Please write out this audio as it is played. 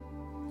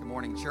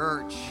morning,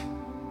 church.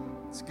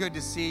 It's good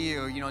to see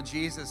you. You know,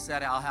 Jesus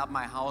said, I'll have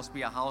my house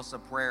be a house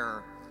of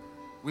prayer.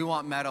 We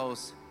want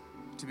Meadows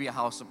to be a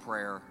house of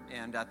prayer.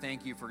 And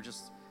thank you for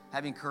just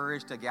having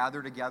courage to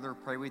gather together,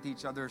 pray with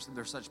each other.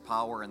 There's such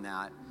power in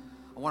that.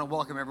 I want to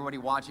welcome everybody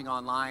watching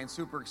online.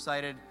 Super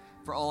excited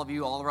for all of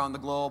you all around the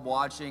globe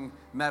watching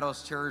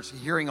Meadows Church,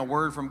 hearing a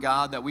word from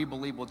God that we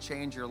believe will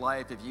change your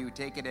life if you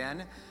take it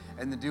in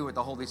and then do what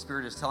the Holy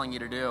Spirit is telling you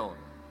to do.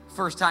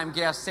 First-time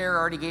guest, Sarah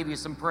already gave you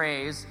some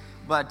praise,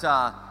 but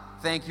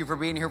thank you for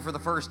being here for the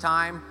first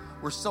time.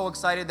 We're so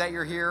excited that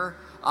you're here.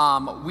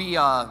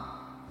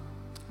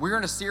 We're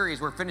in a series.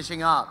 We're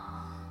finishing up.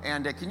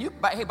 And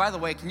hey, by the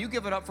way, can you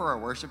give it up for our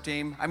worship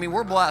team? I mean,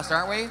 we're blessed,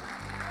 aren't we?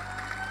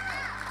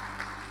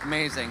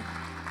 Amazing.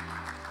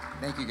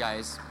 Thank you,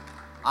 guys.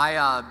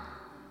 We're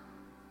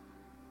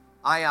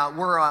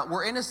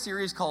in a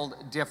series called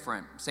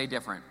Different. Say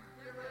different.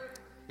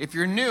 If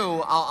you're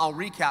new, I'll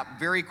recap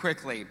very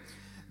quickly.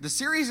 The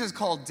series is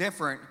called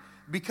Different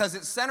because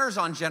it centers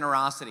on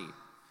generosity.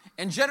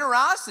 And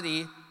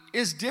generosity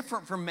is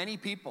different from many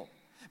people.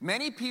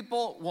 Many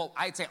people, well,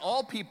 I'd say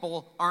all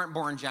people aren't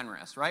born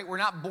generous, right? We're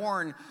not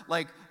born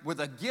like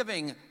with a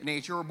giving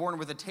nature. We're born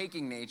with a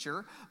taking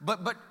nature.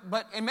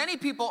 And many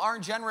people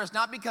aren't generous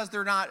not because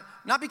they're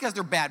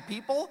bad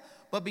people,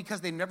 but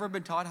because they've never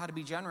been taught how to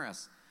be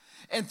generous.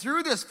 And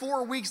through this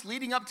 4 weeks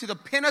leading up to the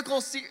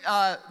pinnacle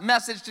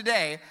message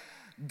today,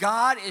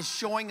 God is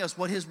showing us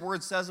what His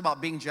Word says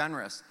about being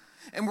generous.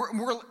 And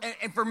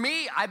for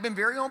me, I've been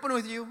very open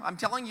with you. I'm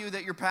telling you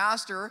that your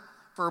pastor,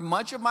 for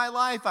much of my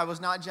life, I was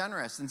not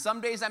generous. And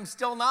some days I'm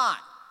still not.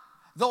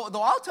 Though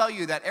I'll tell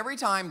you that every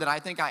time that I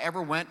think I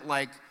ever went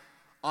like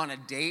on a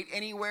date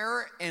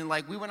anywhere and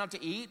like we went out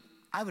to eat,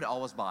 I would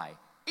always buy.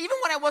 Even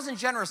when I wasn't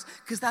generous,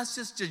 because that's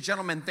just a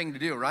gentleman thing to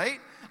do, right?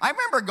 I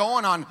remember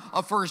going on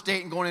a first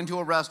date and going into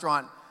a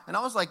restaurant, and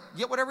I was like,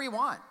 get whatever you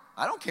want.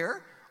 I don't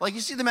care. Like, you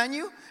see the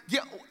menu?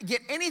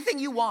 Get anything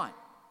you want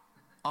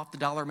off the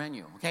dollar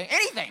menu, okay?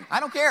 Anything. I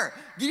don't care.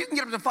 You can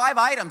get up to 5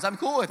 items. I'm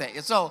cool with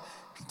it. So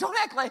don't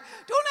act like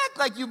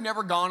you've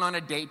never gone on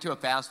a date to a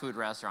fast food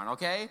restaurant,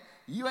 okay?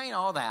 You ain't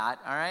all that,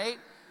 all right?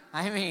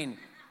 I mean,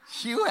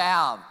 you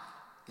have.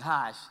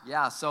 Gosh,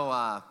 yeah, so,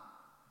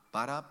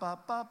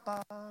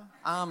 ba-da-ba-ba-ba,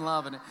 I'm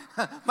loving it.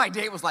 My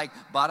date was like,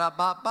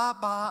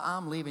 ba-da-ba-ba-ba,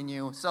 I'm leaving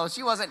you. So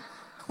she wasn't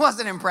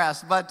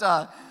impressed, but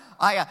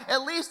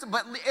at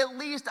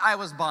least I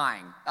was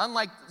buying.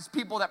 Unlike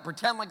people that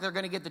pretend like they're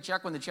going to get the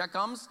check when the check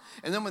comes,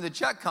 and then when the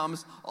check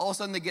comes, all of a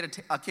sudden they get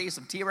a case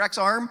of T-Rex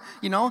arm.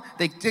 You know,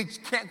 they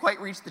can't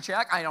quite reach the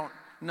check. I don't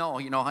know,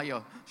 you know, how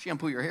you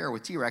shampoo your hair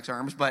with T-Rex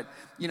arms, but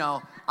you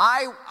know,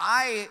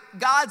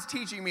 God's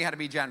teaching me how to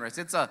be generous.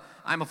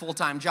 I'm a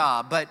full-time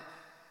job, but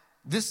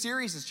this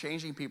series is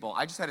changing people.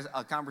 I just had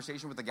a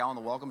conversation with a gal in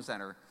the Welcome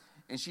Center,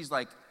 and she's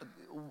like,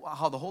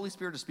 how the Holy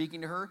Spirit is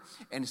speaking to her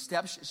and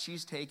steps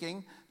she's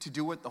taking to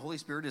do what the Holy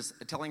Spirit is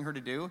telling her to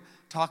do,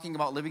 talking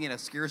about living in a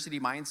scarcity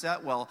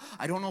mindset. Well,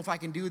 I don't know if I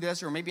can do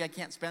this, or maybe I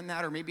can't spend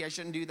that, or maybe I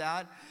shouldn't do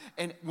that.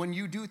 And when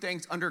you do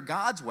things under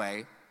God's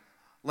way,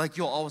 like,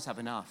 you'll always have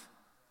enough.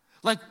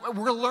 Like,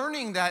 we're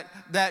learning that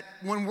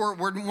when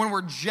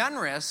we're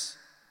generous,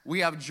 we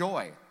have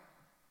joy.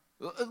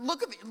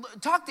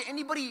 Talk to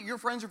anybody, your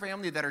friends or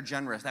family that are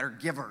generous, that are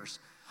givers.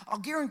 I'll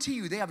guarantee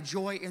you they have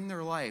joy in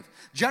their life.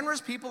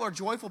 Generous people are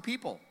joyful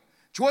people.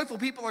 Joyful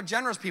people are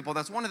generous people.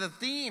 That's one of the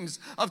themes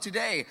of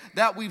today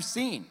that we've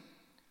seen.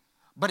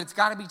 But it's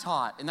got to be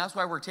taught, and that's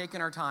why we're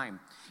taking our time.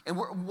 And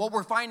what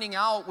we're finding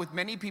out with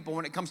many people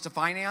when it comes to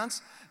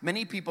finance,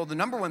 many people, the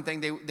number one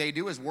thing they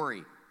do is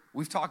worry.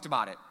 We've talked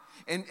about it.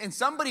 And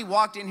somebody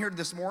walked in here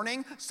this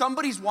morning,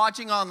 somebody's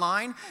watching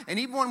online, and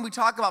even when we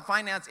talk about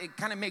finance, it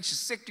kind of makes you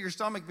sick to your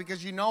stomach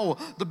because you know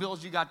the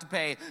bills you got to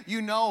pay.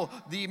 You know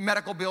the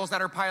medical bills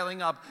that are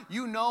piling up.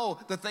 You know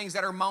the things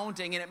that are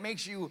mounting, and it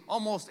makes you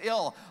almost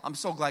ill. I'm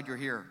so glad you're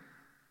here.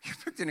 You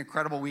picked an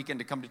incredible weekend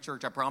to come to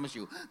church, I promise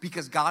you,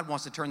 because God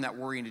wants to turn that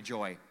worry into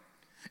joy.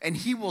 And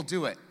He will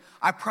do it.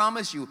 I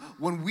promise you,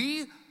 when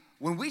we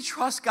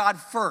trust God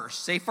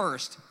first, say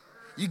first,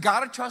 you got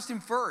to trust Him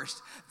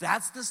first.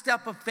 That's the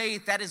step of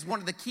faith. That is one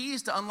of the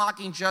keys to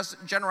unlocking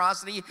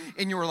generosity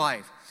in your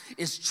life,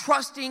 is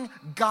trusting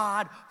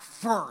God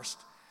first.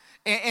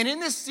 And in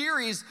this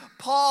series,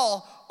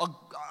 Paul,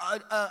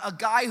 a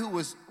guy who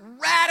was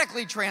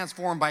radically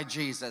transformed by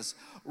Jesus,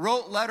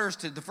 wrote letters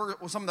to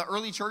some of the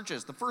early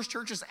churches, the first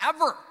churches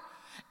ever.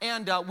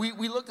 And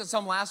we looked at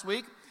some last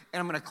week, and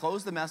I'm going to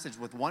close the message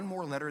with one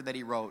more letter that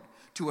he wrote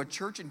to a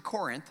church in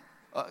Corinth,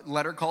 a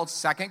letter called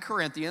 2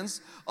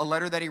 Corinthians, a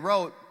letter that he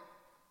wrote.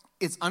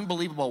 It's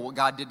unbelievable what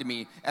God did to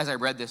me as I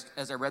read this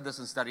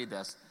and studied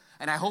this.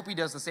 And I hope He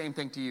does the same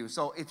thing to you.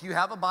 So if you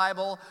have a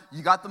Bible,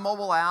 you got the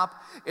mobile app.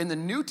 In the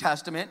New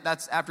Testament,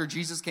 that's after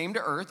Jesus came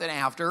to earth and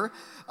after,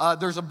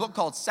 there's a book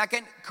called 2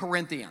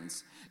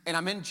 Corinthians. And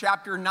I'm in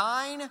chapter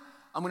 9. I'm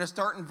going to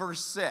start in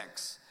verse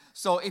 6.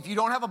 So if you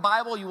don't have a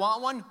Bible, you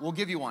want one, we'll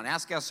give you one.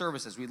 Ask Guest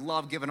Services. We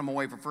love giving them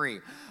away for free.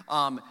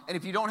 And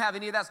if you don't have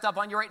any of that stuff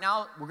on you right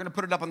now, we're going to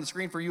put it up on the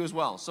screen for you as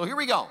well. So here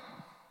we go.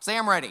 Say,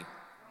 I'm ready.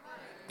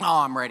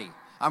 Oh, I'm ready.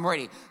 I'm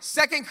ready.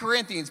 2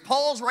 Corinthians,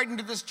 Paul's writing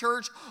to this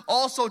church,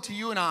 also to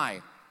you and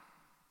I.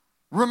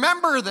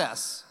 Remember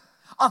this.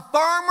 A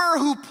farmer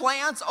who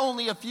plants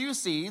only a few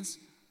seeds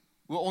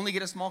will only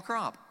get a small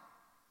crop.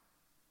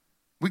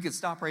 We could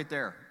stop right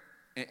there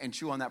and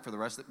chew on that for the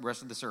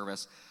rest of the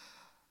service.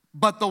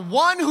 But the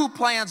one who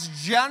plants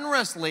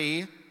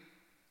generously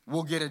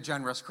will get a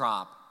generous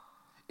crop.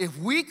 If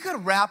we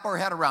could wrap our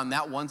head around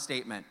that one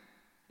statement,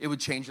 it would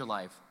change your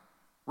life.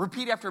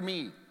 Repeat after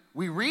me.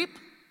 We reap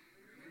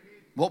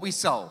what we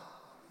sow.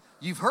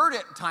 You've heard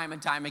it time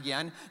and time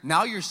again.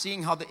 Now you're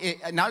seeing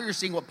now you're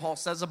seeing what Paul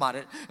says about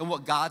it and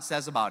what God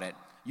says about it.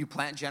 You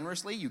plant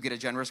generously, you get a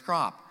generous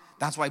crop.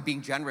 That's why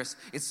being generous,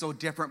 it's so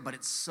different, but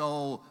it's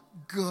so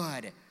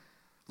good.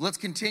 Let's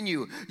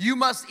continue. You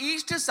must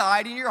each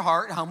decide in your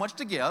heart how much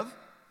to give.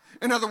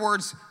 In other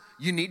words,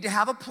 you need to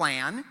have a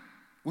plan.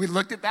 We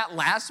looked at that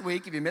last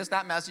week. If you missed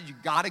that message, you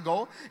got to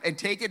go and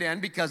take it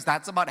in because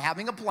that's about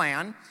having a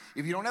plan.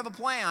 If you don't have a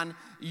plan,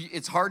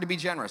 it's hard to be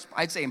generous.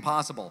 I'd say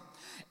impossible.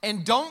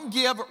 And don't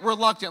give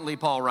reluctantly,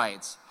 Paul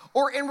writes,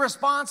 or in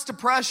response to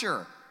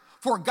pressure.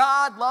 For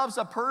God loves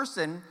a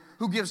person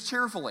who gives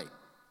cheerfully.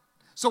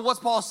 So what's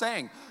Paul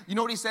saying? You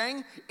know what he's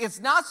saying?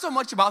 It's not so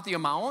much about the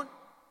amount,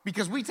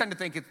 because we tend to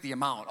think it's the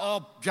amount.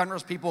 Oh,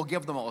 generous people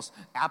give the most.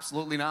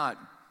 Absolutely not.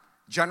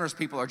 Generous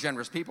people are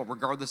generous people,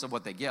 regardless of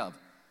what they give.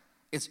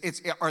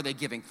 Are they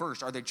giving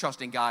first? Are they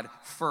trusting God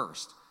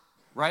first?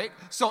 Right?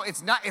 So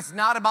it's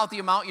not about the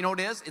amount. You know what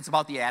it is? It's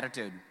about the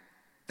attitude.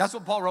 That's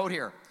what Paul wrote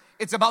here.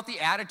 It's about the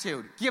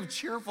attitude. Give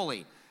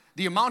cheerfully.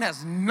 The amount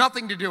has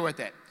nothing to do with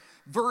it.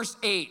 Verse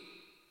 8.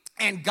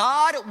 And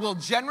God will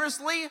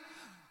generously,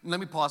 let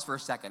me pause for a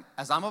second.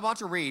 As I'm about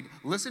to read,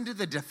 listen to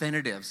the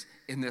definitives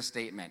in this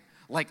statement.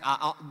 Like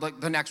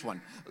the next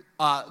one.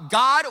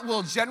 God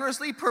will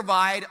generously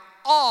provide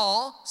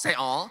say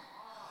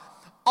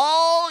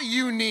all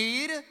you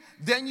need,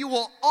 then you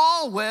will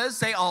always,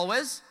 say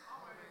always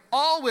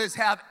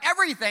have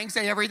everything,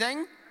 say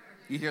everything.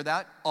 You hear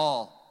that?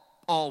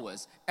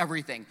 Always,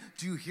 everything.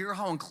 Do you hear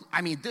how,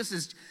 this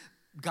is,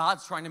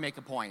 God's trying to make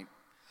a point.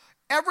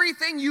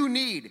 Everything you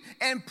need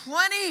and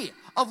plenty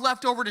of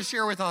leftover to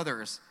share with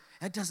others.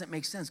 That doesn't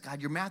make sense. God,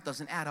 your math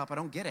doesn't add up. I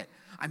don't get it.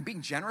 I'm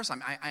being generous.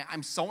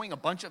 I'm sowing a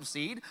bunch of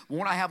seed.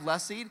 Won't I have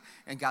less seed?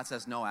 And God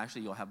says, no,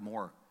 actually, you'll have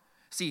more.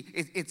 See,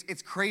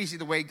 it's crazy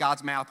the way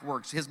God's math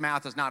works. His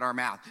math is not our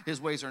math. His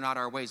ways are not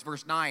our ways.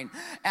 Verse 9,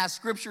 as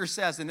Scripture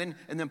says, and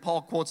then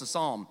Paul quotes a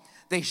psalm,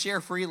 they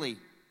share freely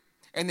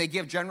and they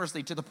give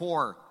generously to the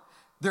poor.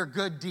 Their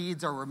good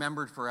deeds are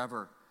remembered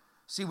forever.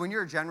 See, when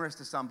you're generous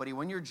to somebody,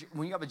 when you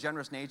have a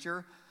generous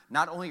nature,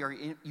 not only are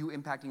you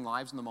impacting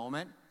lives in the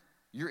moment,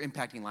 you're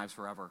impacting lives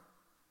forever.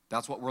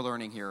 That's what we're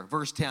learning here.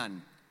 Verse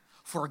 10,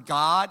 for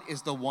God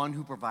is the one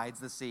who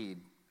provides the seed.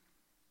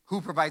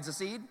 Who provides the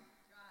seed? God.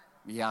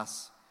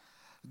 Yes.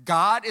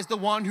 God is the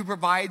one who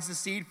provides the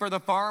seed for the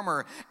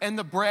farmer and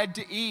the bread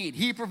to eat.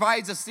 He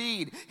provides the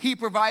seed. He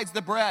provides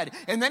the bread.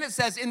 And then it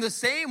says, in the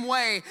same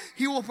way,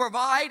 he will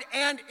provide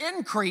and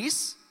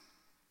increase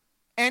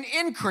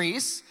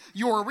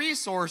your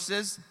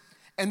resources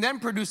and then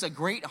produce a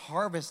great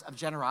harvest of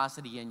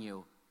generosity in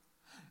you.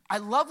 I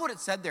love what it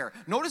said there.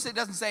 Notice it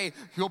doesn't say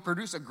he'll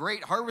produce a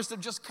great harvest of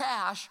just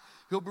cash.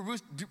 He'll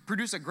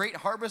produce a great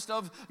harvest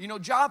of,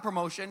 job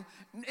promotion.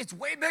 It's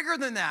way bigger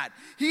than that.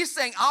 He's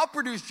saying, I'll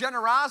produce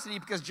generosity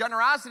because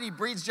generosity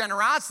breeds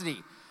generosity.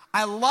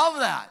 I love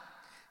that.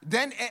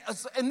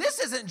 And this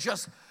isn't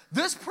just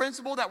this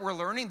principle that we're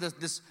learning,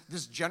 this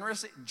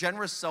generous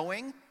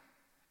sowing,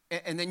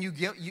 and then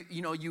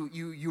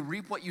you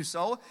reap what you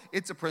sow.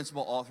 It's a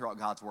principle all throughout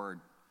God's word.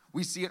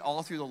 We see it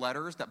all through the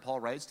letters that Paul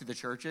writes to the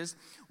churches.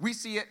 We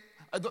see it,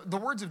 the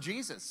words of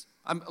Jesus.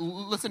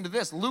 Listen to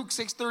this, Luke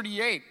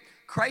 6:38.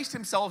 Christ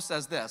himself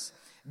says this,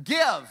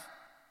 give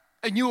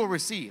and you will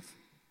receive.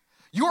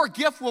 Your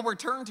gift will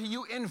return to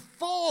you in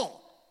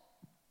full.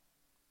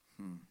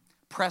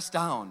 Pressed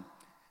down,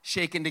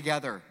 shaken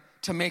together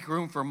to make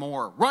room for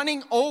more.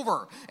 Running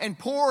over and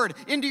poured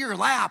into your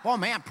lap. Oh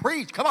man,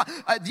 preach, come on.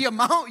 The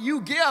amount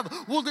you give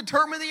will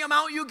determine the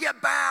amount you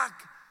get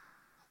back.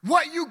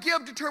 What you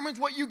give determines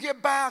what you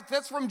get back.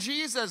 That's from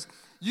Jesus.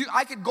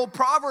 I could go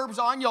Proverbs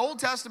on you, Old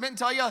Testament, and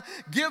tell you,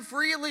 give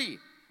freely,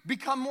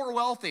 become more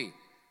wealthy.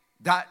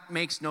 That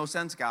makes no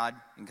sense, God.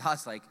 And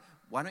God's like,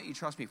 why don't you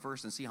trust me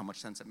first and see how much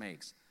sense it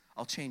makes?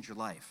 I'll change your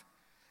life.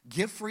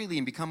 Give freely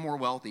and become more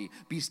wealthy.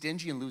 Be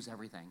stingy and lose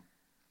everything.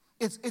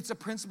 It's a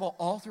principle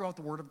all throughout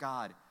the Word of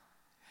God.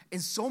 And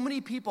so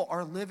many people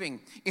are living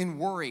in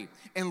worry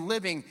and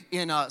living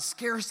in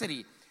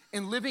scarcity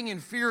and living in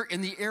fear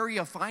in the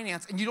area of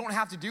finance, and you don't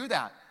have to do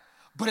that.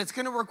 But it's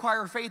going to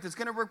require faith. It's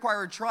going to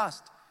require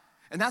trust.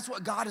 And that's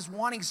what God is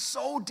wanting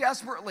so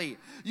desperately.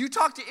 You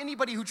talk to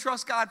anybody who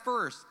trusts God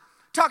first.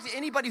 Talk to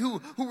anybody who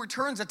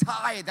returns a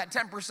tithe, that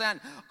 10%.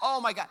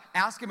 Oh my God,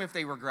 ask them if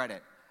they regret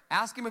it.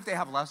 Ask them if they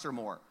have less or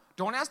more.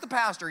 Don't ask the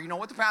pastor. You know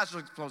what the pastor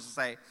is supposed to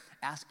say.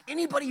 Ask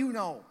anybody you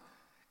know.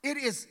 It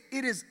is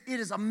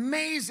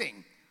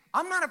amazing.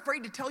 I'm not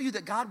afraid to tell you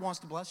that God wants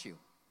to bless you.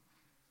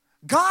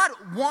 God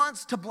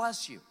wants to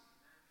bless you.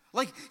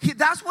 Like,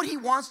 that's what he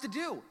wants to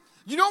do.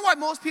 You know why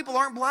most people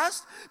aren't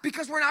blessed?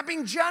 Because we're not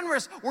being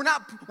generous. We're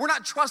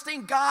not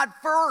trusting God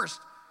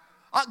first.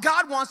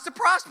 God wants to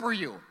prosper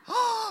you.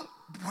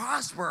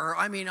 Prosper,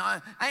 I mean,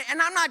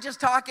 and I'm not just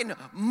talking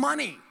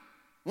money.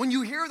 When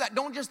you hear that,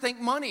 don't just think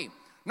money.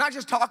 I'm not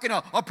just talking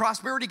a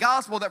prosperity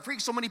gospel that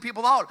freaks so many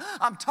people out.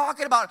 I'm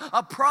talking about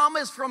a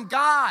promise from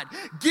God.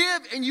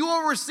 Give and you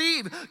will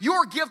receive.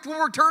 Your gift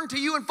will return to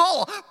you in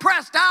full.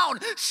 Pressed down,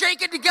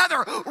 shaken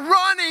together,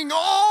 running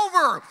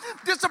over.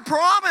 It's a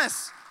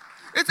promise.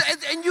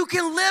 And you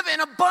can live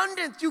in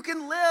abundance. You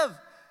can live.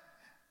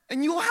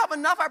 And you'll have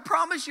enough. I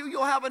promise you,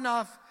 you'll have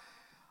enough.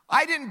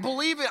 I didn't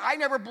believe it. I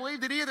never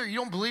believed it either. You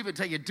don't believe it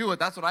till you do it.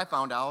 That's what I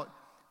found out.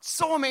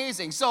 So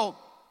amazing. So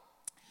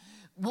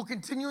we'll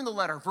continue in the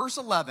letter. Verse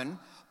 11,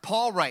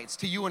 Paul writes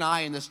to you and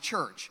I in this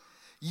church.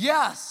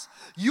 Yes,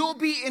 you'll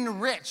be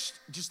enriched.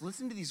 Just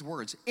listen to these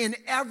words. In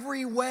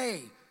every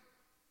way,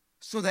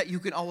 so that you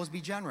can always be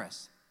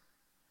generous.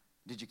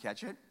 Did you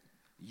catch it?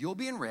 You'll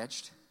be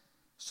enriched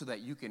so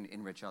that you can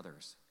enrich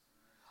others.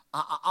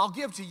 I'll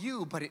give to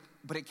you, but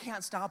it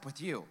can't stop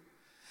with you.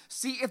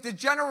 See, if the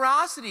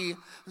generosity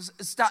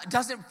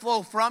doesn't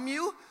flow from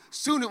you,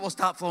 soon it will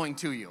stop flowing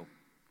to you.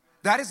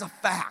 That is a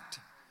fact.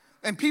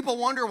 And people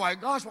wonder why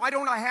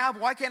don't I have?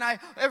 Why can't I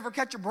ever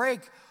catch a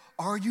break?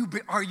 Are you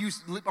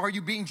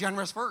being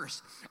generous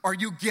first? Are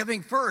you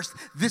giving first?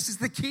 This is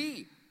the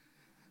key.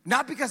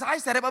 Not because I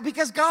said it, but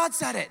because God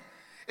said it.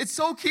 It's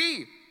so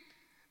key.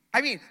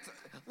 I mean,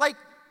 like,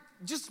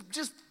 just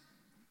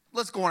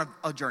let's go on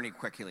a journey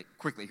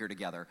quickly here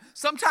together.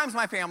 Sometimes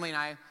my family and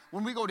I,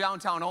 when we go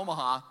downtown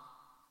Omaha,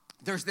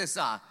 there's this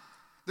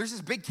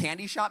big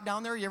candy shop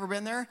down there. You ever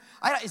been there?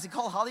 Is it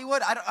called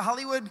Hollywood?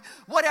 Hollywood,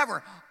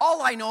 whatever.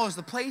 All I know is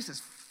the place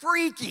is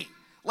freaky.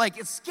 Like,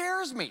 it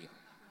scares me.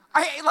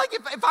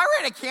 If I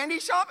were at a candy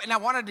shop and I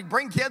wanted to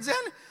bring kids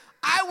in,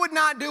 I would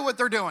not do what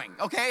they're doing,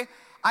 okay?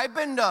 I've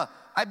been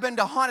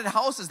to haunted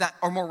houses that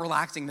are more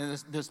relaxing than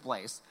this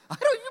place. I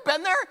know, you've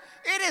been there?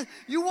 It is.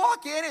 You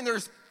walk in and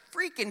there's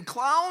freaking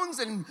clowns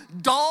and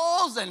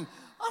dolls, and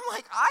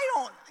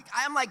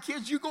I'm like,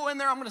 kids, you go in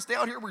there, I'm going to stay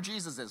out here where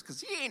Jesus is, because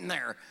he ain't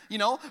there,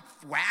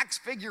 wax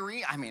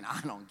figurine. I mean,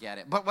 I don't get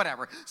it, but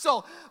whatever.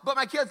 So, but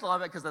my kids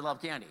love it because they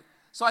love candy.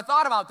 So I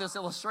thought about this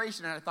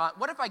illustration, and I thought,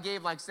 what if I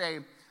gave, like, say,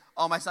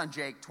 my son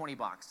Jake $20,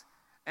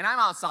 and I'm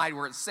outside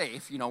where it's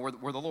safe,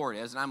 where the Lord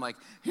is, and I'm like,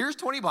 here's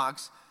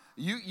 $20.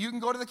 You can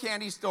go to the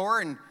candy store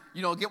and,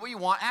 get what you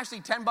want.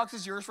 Actually, $10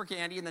 is yours for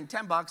candy, and then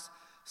 $10,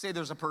 say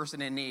there's a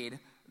person in need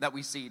that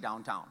we see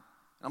downtown.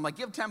 And I'm like,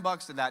 give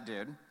 $10 to that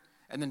dude,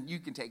 and then you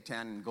can take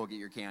 10 and go get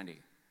your candy.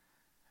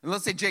 And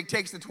let's say Jake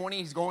takes the 20,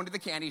 he's going to the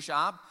candy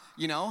shop,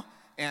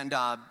 and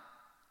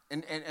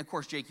of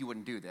course, Jake, you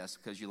wouldn't do this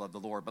because you love the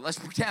Lord, but let's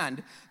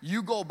pretend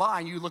you go by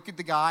and you look at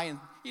the guy and,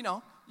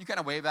 you kind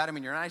of wave at him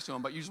and you're nice to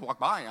him, but you just walk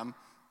by him,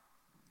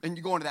 and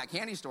you go into that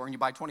candy store and you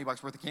buy $20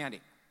 worth of candy.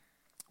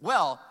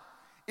 Well,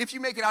 if you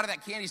make it out of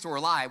that candy store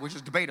alive, which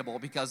is debatable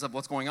because of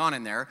what's going on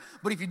in there,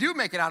 but if you do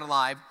make it out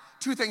alive,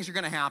 two things are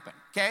going to happen,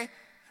 okay?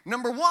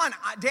 Number one,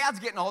 Dad's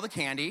getting all the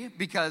candy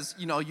because,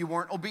 you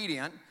weren't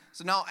obedient.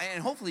 So now,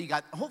 and hopefully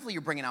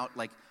you're bringing out,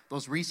 like,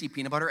 those Reese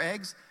peanut butter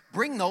eggs.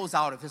 Bring those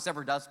out if this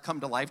ever does come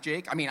to life,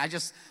 Jake. I mean,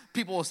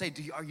 people will say,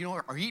 are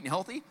you eating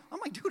healthy? I'm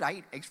like, dude, I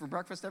eat eggs for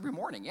breakfast every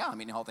morning. Yeah, I'm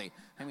eating healthy.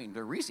 I mean,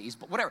 they're Reese's,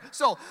 but whatever.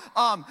 So,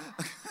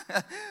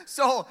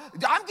 so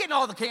I'm getting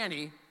all the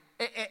candy.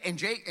 And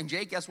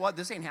Jake, guess what?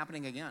 This ain't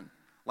happening again.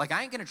 Like,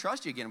 I ain't going to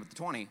trust you again with the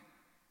 20.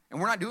 And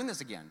we're not doing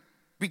this again.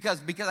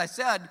 Because I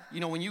said,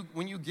 when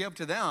you give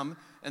to them,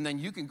 and then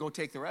you can go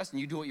take the rest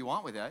and you do what you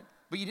want with it,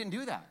 but you didn't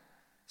do that.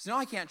 So now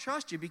I can't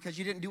trust you because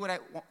you didn't do what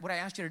I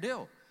asked you to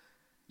do.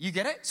 You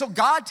get it? So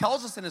God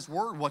tells us in his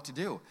word what to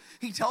do.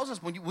 He tells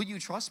us, will you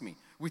trust me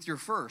with your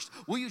first?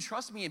 Will you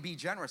trust me and be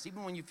generous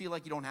even when you feel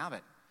like you don't have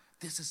it?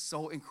 This is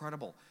so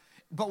incredible.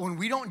 But when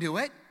we don't do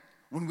it,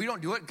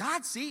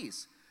 God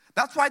sees.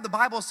 That's why the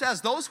Bible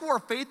says those who are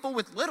faithful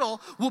with little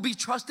will be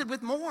trusted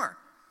with more.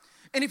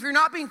 And if you're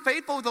not being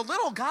faithful with a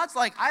little, God's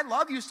like, I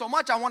love you so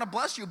much, I want to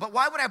bless you. But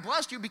why would I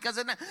bless you? Because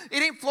it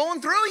ain't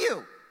flowing through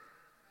you.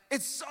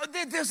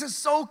 This is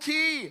so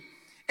key.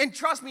 And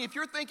trust me, if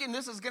you're thinking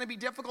this is going to be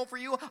difficult for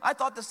you, I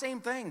thought the same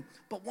thing.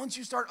 But once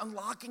you start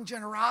unlocking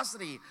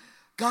generosity,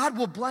 God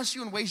will bless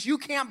you in ways you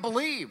can't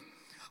believe.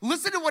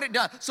 Listen to what it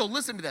does. So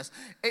listen to this.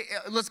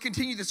 Let's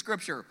continue the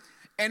scripture.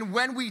 And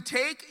when we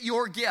take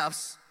your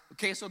gifts,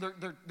 okay, so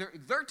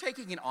they're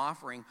taking an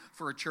offering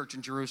for a church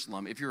in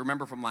Jerusalem, if you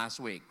remember from last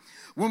week.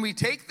 When we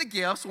take the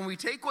gifts, when we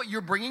take what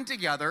you're bringing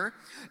together,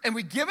 and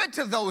we give it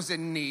to those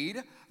in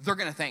need, they're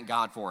going to thank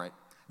God for it.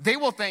 They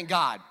will thank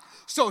God.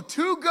 So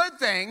two good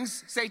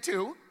things, say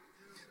two.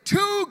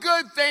 Two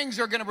good things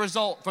are going to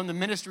result from the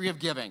ministry of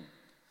giving.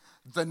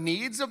 The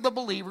needs of the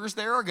believers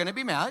there are going to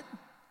be met,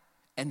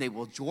 and they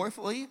will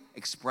joyfully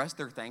express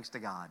their thanks to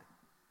God.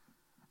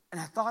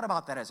 And I thought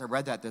about that as I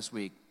read that this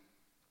week.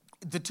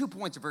 The 2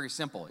 points are very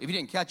simple. If you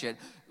didn't catch it,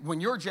 when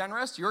you're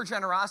generous, your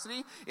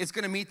generosity is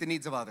going to meet the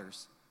needs of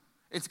others.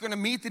 It's going to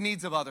meet the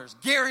needs of others.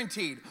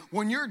 Guaranteed.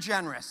 When you're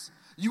generous,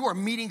 you are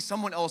meeting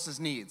someone else's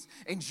needs.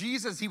 And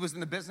Jesus, he was in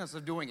the business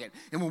of doing it.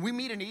 And when we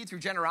meet a need through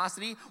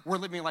generosity, we're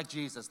living like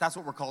Jesus. That's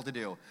what we're called to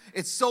do.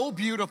 It's so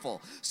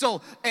beautiful.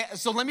 So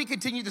let me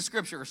continue the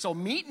scripture. So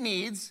meet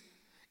needs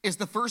is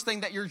the first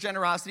thing that your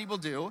generosity will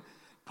do.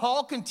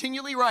 Paul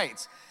continually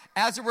writes,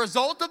 as a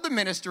result of the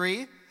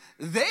ministry,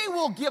 they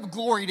will give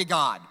glory to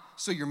God.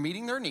 So you're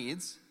meeting their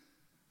needs.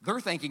 They're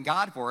thanking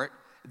God for it.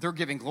 They're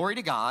giving glory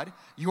to God.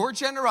 Your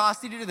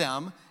generosity to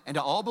them and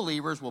to all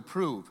believers will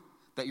prove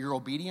that you're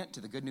obedient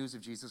to the good news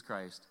of Jesus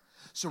Christ.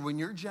 So when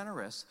you're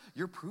generous,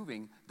 you're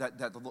proving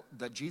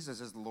that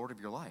Jesus is the Lord of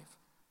your life.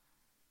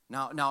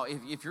 Now,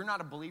 if you're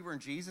not a believer in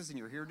Jesus and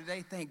you're here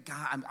today, thank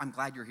God. I'm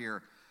glad you're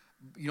here.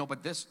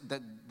 But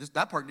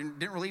that part didn't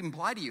really even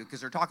apply to you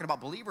because they're talking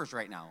about believers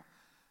right now.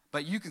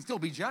 But you can still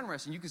be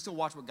generous and you can still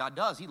watch what God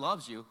does. He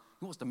loves you.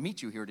 He wants to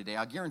meet you here today.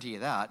 I'll guarantee you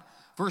that.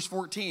 Verse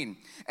 14,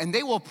 and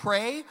they will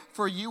pray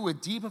for you with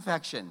deep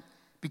affection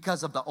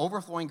because of the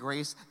overflowing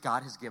grace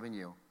God has given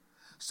you.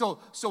 So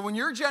when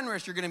you're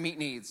generous, you're going to meet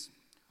needs.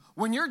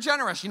 When you're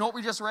generous, you know what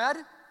we just read?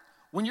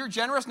 When you're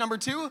generous, number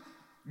 2,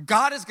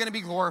 God is going to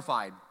be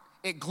glorified.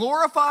 It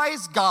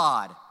glorifies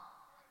God.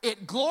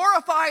 It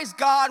glorifies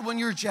God when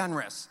you're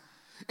generous.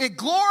 It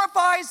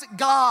glorifies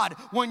God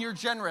when you're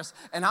generous.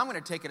 And I'm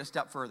going to take it a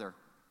step further.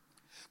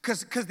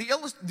 Because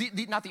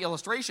not the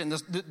illustration,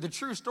 the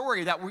true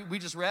story that we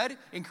just read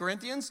in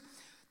Corinthians,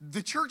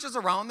 the churches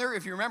around there,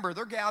 if you remember,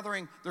 they're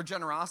gathering their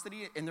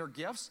generosity and their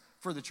gifts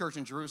for the church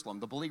in Jerusalem,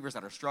 the believers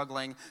that are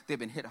struggling. They've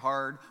been hit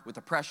hard with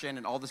oppression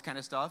and all this kind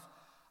of stuff.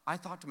 I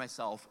thought to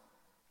myself,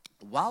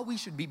 while we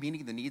should be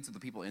meeting the needs of the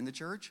people in the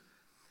church,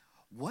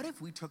 what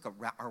if we took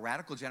a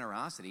radical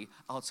generosity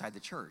outside the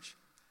church?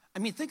 I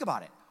mean, think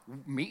about it.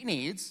 Meet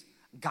needs,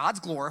 God's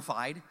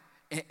glorified,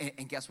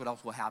 and guess what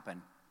else will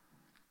happen?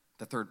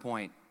 The third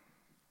point,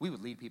 we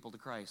would lead people to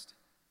Christ.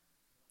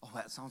 Oh,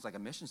 that sounds like a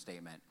mission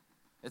statement.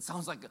 It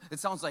sounds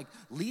like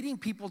leading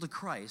people to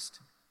Christ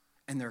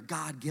and their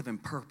God-given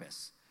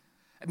purpose.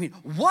 I mean,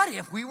 what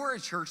if we were a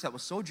church that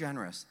was so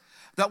generous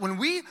that when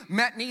we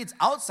met needs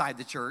outside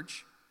the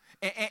church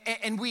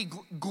and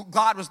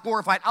God was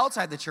glorified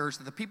outside the church,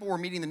 that the people were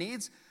meeting the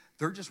needs,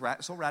 they're just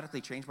so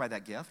radically changed by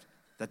that gift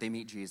that they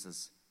meet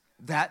Jesus.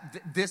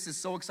 This is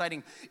so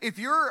exciting. If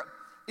you're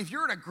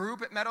in a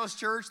group at Meadows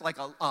Church, like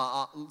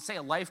say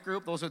a life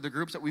group, those are the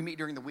groups that we meet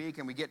during the week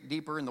and we get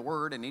deeper in the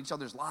Word and each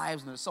other's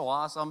lives, and it's so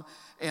awesome.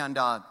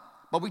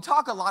 But we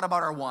talk a lot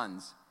about our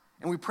ones,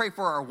 and we pray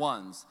for our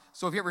ones.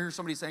 So if you ever hear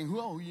somebody saying,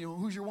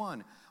 who's your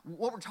one?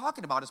 What we're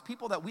talking about is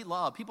people that we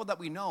love, people that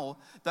we know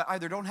that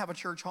either don't have a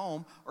church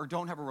home or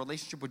don't have a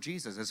relationship with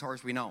Jesus, as far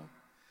as we know.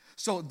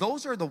 So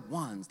those are the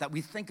ones that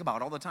we think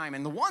about all the time.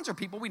 And the ones are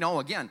people we know,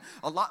 again,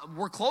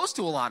 we're close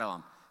to a lot of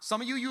them.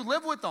 Some of you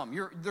live with them.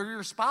 They're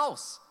your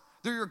spouse.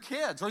 They're your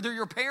kids, or they're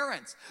your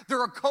parents.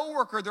 They're a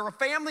coworker. They're a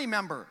family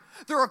member.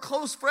 They're a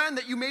close friend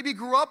that you maybe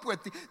grew up with.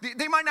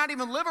 They might not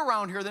even live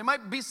around here. They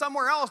might be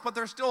somewhere else, but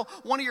they're still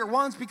one of your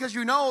ones because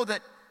you know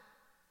that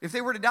if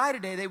they were to die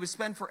today, they would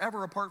spend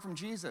forever apart from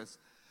Jesus.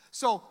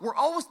 So we're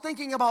always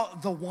thinking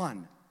about the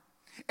one.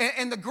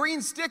 And the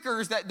green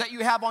stickers that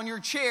you have on your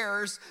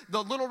chairs,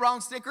 the little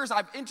round stickers,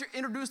 I've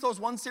introduced those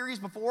one series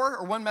before,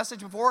 or one message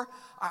before.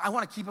 I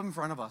want to keep them in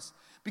front of us.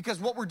 Because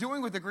what we're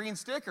doing with the green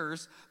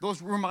stickers,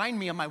 those remind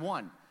me of my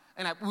one.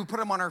 And we put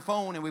them on our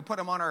phone, and we put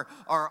them on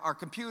our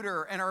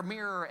computer, and our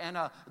mirror, and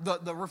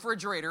the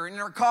refrigerator, and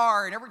in our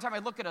car. And every time I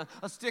look at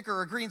a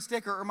sticker, a green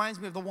sticker, it reminds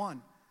me of the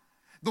one.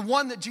 The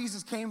one that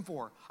Jesus came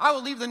for. I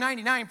will leave the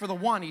 99 for the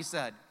one, he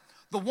said.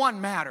 The one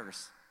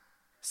matters.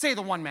 Say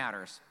the one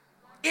matters.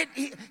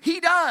 He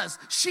does.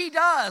 She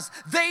does.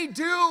 They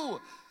do.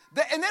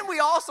 And then we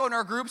also, in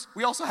our groups,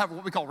 we also have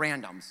what we call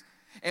randoms.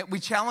 And we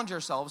challenge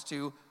ourselves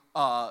to,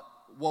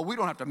 we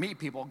don't have to meet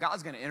people.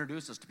 God's going to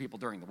introduce us to people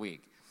during the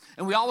week.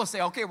 And we always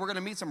say, okay, we're going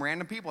to meet some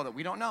random people that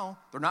we don't know.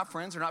 They're not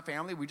friends. They're not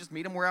family. We just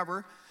meet them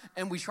wherever.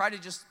 And we try to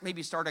just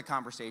maybe start a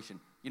conversation.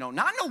 Not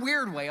in a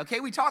weird way, okay?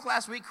 We talked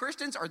last week.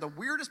 Christians are the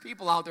weirdest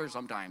people out there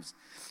sometimes.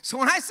 So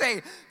when I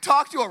say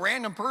talk to a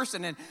random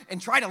person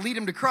and try to lead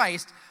them to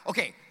Christ,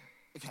 okay,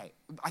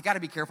 I got to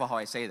be careful how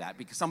I say that,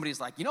 because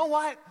somebody's like, you know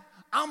what?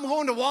 I'm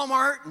going to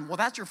Walmart, and well,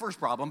 that's your first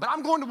problem, but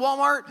I'm going to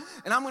Walmart,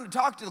 and I'm going to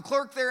talk to the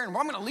clerk there, and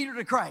I'm going to lead her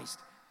to Christ.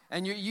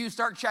 And you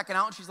start checking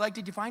out, and she's like,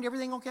 did you find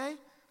everything okay?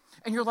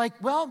 And you're like,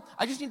 well,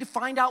 I just need to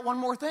find out one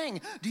more thing.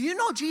 Do you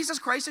know Jesus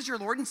Christ is your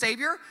Lord and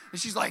Savior?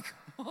 And she's like,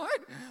 what?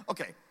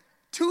 Okay,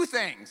 2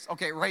 things.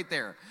 Okay, right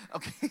there.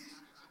 Okay.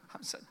 I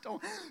said,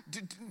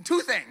 two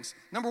things.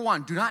 Number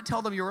 1, do not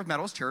tell them you're with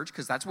Meadows Church,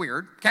 because that's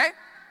weird, okay?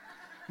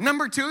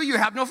 Number 2, you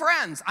have no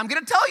friends. I'm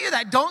going to tell you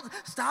that. Don't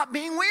stop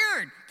being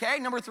weird, okay?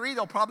 Number 3,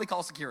 they'll probably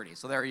call security.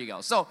 So there you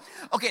go. So,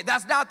 okay,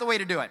 that's not the way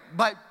to do it.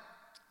 But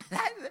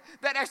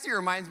that actually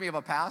reminds me of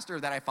a pastor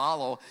that I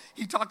follow.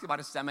 He talked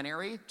about a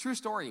seminary. True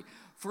story.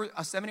 For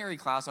a seminary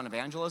class on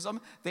evangelism,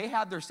 they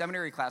had their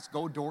seminary class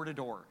go door to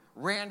door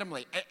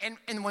randomly.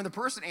 And when the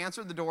person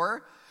answered the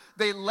door,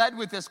 they led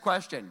with this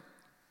question.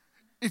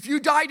 If you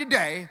die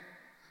today,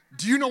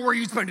 do you know where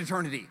you spend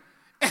eternity?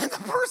 And the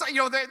person,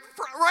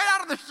 right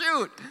out of the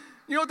chute,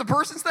 you know what the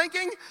person's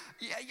thinking?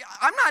 Yeah,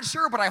 I'm not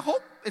sure, but I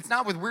hope it's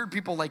not with weird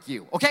people like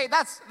you. Okay,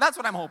 that's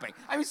what I'm hoping.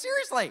 I mean,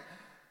 seriously.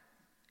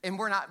 And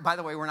by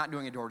the way, we're not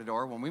doing a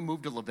door-to-door. When we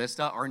moved to La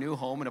Vista, our new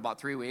home, in about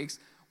 3 weeks,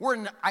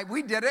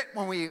 we did it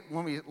when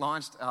we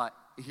launched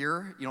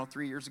here,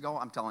 3 years ago.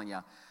 I'm telling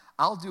you,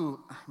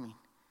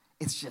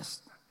 it's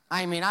just,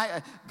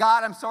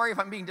 God, I'm sorry if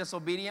I'm being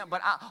disobedient,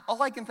 but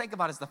all I can think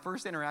about is the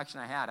first interaction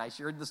I had. I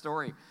shared the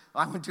story.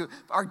 I went to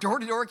our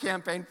door-to-door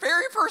campaign,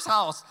 very first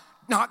house,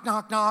 knock,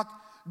 knock, knock.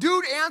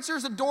 Dude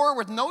answers the door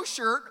with no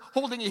shirt,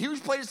 holding a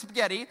huge plate of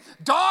spaghetti.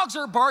 Dogs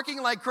are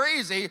barking like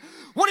crazy.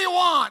 What do you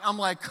want? I'm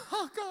like,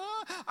 oh,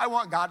 God. I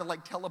want God to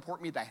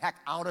teleport me the heck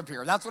out of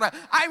here. That's what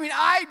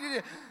I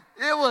did.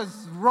 It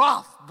was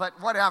rough, but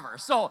whatever.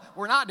 So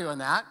we're not doing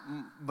that.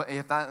 But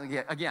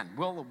again,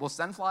 we'll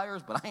send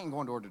flyers, but I ain't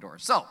going door to door.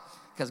 So,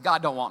 because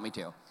God don't want me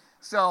to.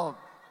 So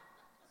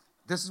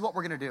this is what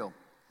we're going to do.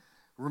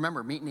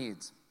 Remember, meet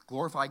needs,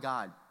 glorify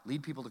God,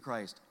 lead people to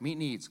Christ. Meet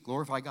needs,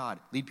 glorify God,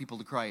 lead people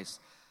to Christ.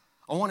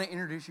 I want to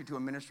introduce you to a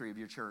ministry of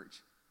your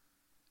church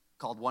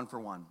called One for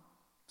One.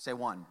 Say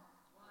one.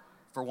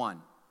 For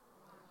one.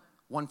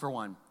 One for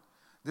one.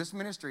 This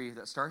ministry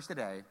that starts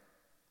today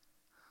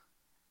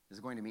is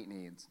going to meet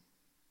needs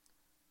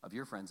of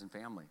your friends and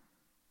family,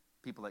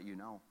 people that you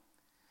know.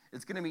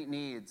 It's going to meet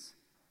needs.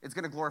 It's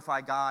going to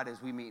glorify God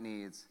as we meet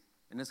needs,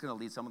 and it's going to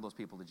lead some of those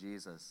people to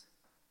Jesus.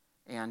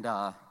 And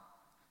it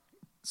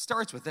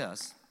starts with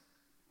this.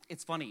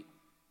 It's funny.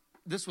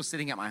 This was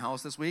sitting at my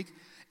house this week,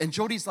 and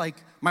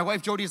my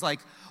wife Jody's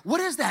like,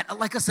 what is that,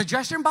 like a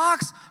suggestion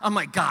box? I'm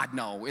like, God,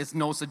 no, it's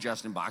no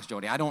suggestion box,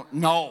 Jody. I don't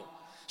know.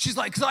 She's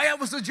like, because I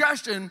have a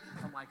suggestion.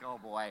 I'm like, oh,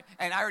 boy.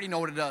 And I already know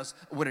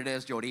what it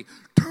is, Jody.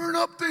 Turn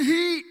up the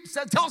heat.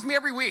 Tells me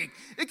every week.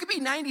 It could be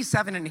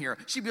 97 in here.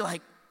 She'd be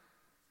like,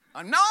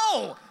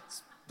 no,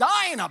 it's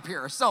dying up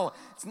here. So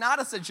it's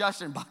not a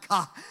suggestion box.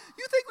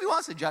 You think we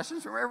want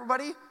suggestions from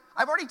everybody?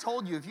 I've already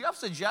told you, if you have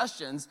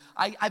suggestions,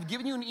 I've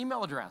given you an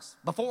email address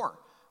before.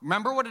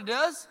 Remember what it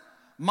is?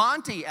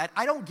 Monty at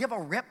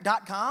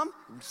idon'tgivearip.com.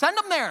 Send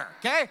them there,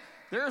 okay?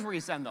 There's where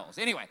you send those.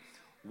 Anyway,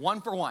 one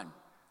for one.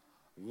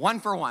 One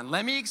for one.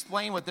 Let me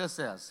explain what this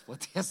is.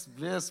 What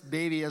this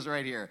baby is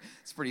right here.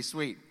 It's pretty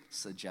sweet.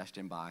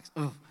 Suggestion box.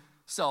 Ugh.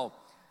 So,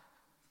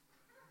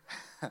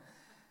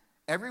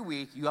 every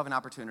week you have an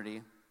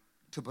opportunity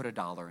to put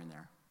 $1 in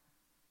there.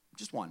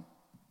 Just one.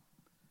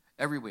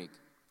 Every week.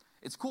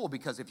 It's cool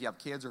because if you have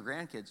kids or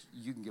grandkids,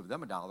 you can give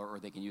them $1 or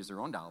they can use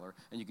their own $1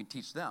 and you can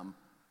teach them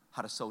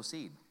how to sow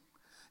seed.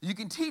 You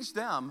can teach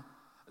them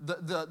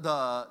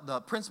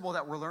the principle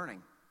that we're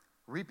learning.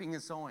 Reaping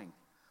and sowing.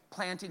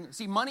 Planting.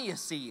 See, money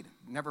is seed.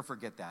 Never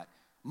forget that.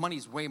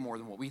 Money's way more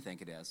than what we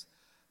think it is.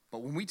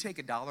 But when we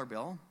take $1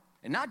 bill,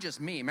 and not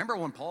just me, remember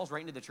when Paul's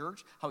writing to the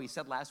church, how he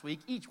said last week,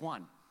 each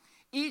one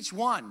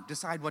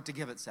decide what to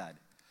give, it said.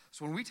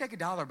 So when we take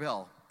 $1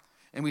 bill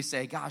and we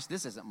say, gosh,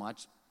 this isn't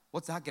much,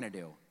 what's that going to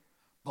do?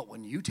 But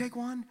when you take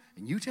one,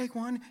 and you take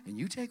one, and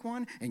you take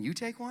one, and you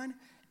take one,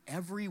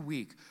 every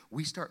week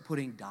we start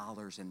putting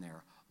dollars in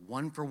there,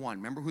 one for one.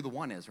 Remember who the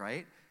one is,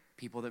 right?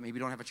 People that maybe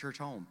don't have a church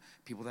home,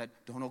 people that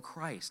don't know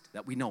Christ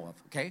that we know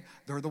of, okay?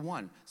 They're the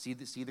one. See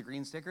the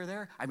green sticker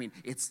there?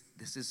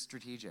 This is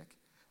strategic.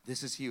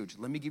 This is huge.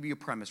 Let me give you a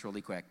premise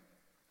really quick.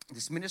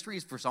 This ministry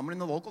is for someone in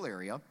the local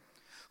area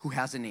who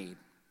has a need.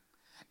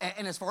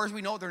 And as far as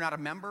we know, they're not a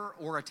member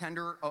or a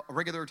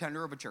regular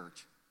attender of a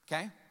church,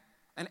 okay?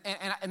 And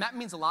that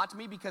means a lot to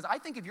me because I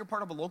think if you're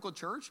part of a local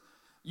church,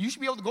 you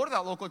should be able to go to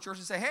that local church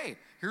and say, hey,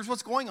 here's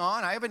what's going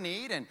on. I have a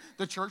need, and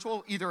the church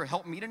will either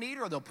help meet a need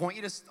or they'll point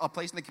you to a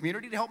place in the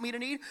community to help meet a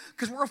need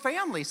because we're a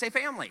family. Say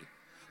family.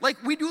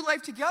 Like, we do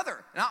life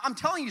together. And I'm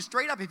telling you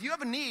straight up, if you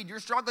have a need, you're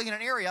struggling in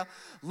an area,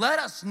 let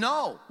us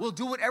know. We'll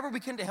do whatever we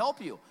can to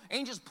help you.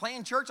 Ain't just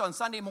playing church on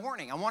Sunday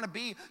morning. I want to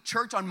be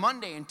church on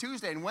Monday and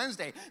Tuesday and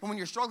Wednesday. And when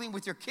you're struggling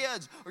with your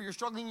kids or you're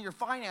struggling in your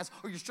finance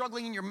or you're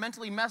struggling in your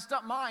mentally messed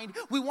up mind,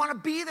 we want to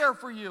be there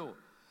for you.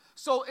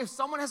 So if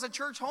someone has a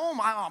church home,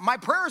 my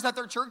prayer is that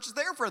their church is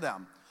there for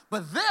them.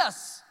 But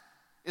this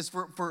is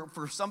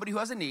for somebody who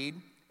has a need,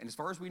 and as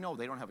far as we know,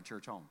 they don't have a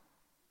church home.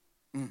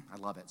 I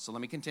love it. So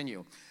let me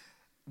continue.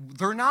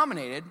 They're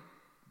nominated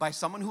by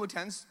someone who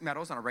attends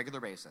Meadows on a regular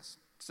basis.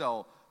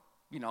 So,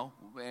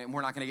 and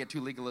we're not going to get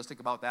too legalistic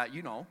about that,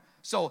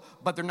 So,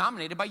 but they're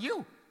nominated by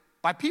you,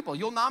 by people.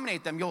 You'll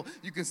nominate them.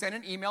 You can send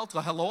an email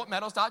to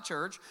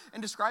hello@meadows.church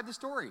and describe the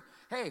story.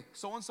 Hey,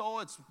 so-and-so,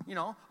 it's,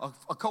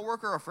 a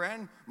coworker, a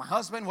friend, my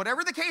husband,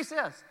 whatever the case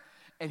is.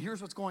 And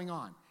here's what's going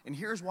on. And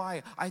here's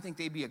why I think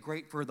they'd be a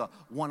great for the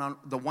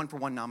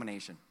one-for-one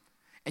nomination.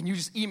 And you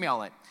just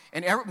email it.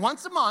 And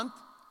once a month,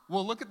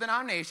 we'll look at the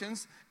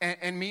nominations,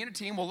 and me and a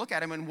team will look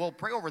at them, and we'll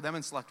pray over them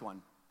and select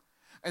one.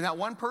 And that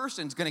one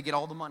person's going to get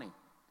all the money.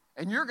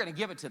 And you're going to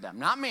give it to them,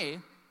 not me,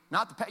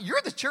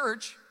 you're the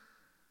church.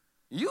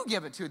 You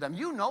give it to them.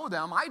 You know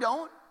them. I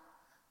don't.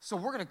 So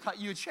we're going to cut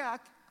you a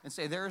check and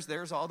say,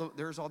 there's all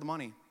the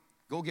money.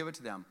 Go give it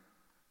to them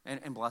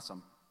and bless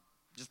them.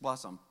 Just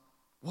bless them.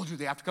 Well, do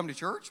they have to come to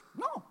church?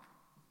 No.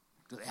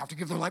 Do they have to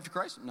give their life to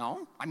Christ?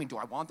 No. I mean, do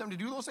I want them to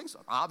do those things?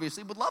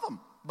 Obviously, would love them.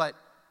 But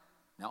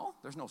no,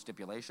 there's no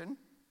stipulation.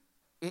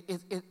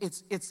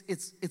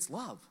 It's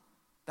love.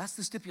 That's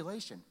the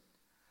stipulation.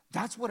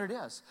 That's what it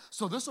is.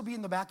 So this will be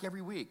in the back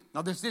every week.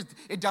 Now,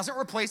 it doesn't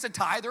replace a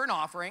tithe or an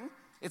offering.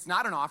 It's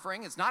not an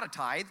offering. It's not a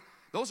tithe.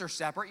 Those are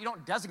separate. You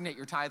don't designate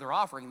your tithe or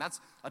offering.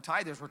 That's a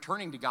tithe is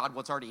returning to God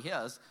what's already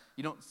his.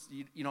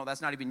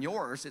 That's not even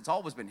yours. It's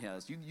always been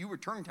his. You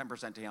return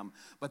 10% to him.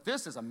 But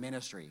this is a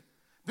ministry.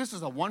 This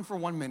is a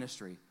one-for-one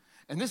ministry.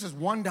 And this is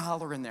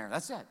 $1 in there.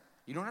 That's it.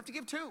 You don't have to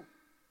give 2. You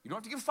don't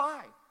have to give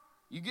 5.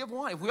 You give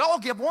 1. If we all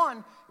give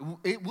 1,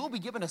 it will be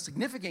given a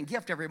significant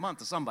gift every month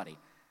to somebody.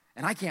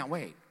 And I can't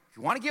wait. If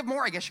you want to give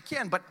more, I guess you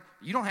can, but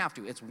you don't have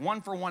to. It's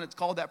 1 for 1. It's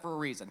called that for a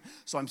reason.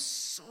 So I'm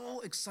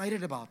so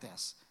excited about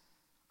this.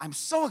 I'm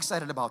so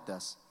excited about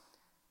this.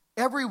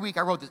 Every week,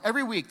 I wrote this.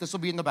 Every week, this will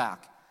be in the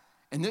back.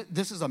 And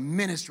this is a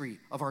ministry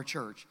of our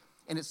church.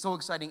 And it's so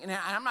exciting. And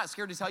I'm not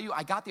scared to tell you,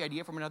 I got the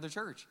idea from another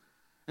church.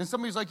 And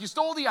somebody's like, you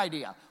stole the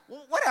idea.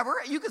 Well, whatever.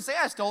 You can say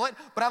I stole it.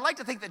 But I like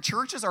to think that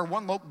churches are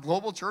one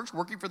global church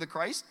working for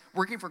Christ,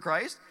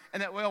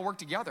 and that we all work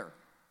together.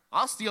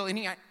 I'll steal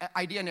any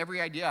idea and every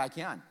idea I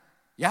can.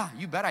 Yeah,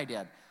 you bet I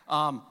did.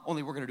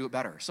 Only we're going to do it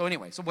better. So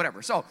anyway, so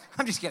whatever. So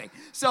I'm just kidding.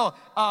 So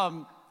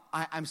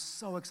I'm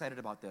so excited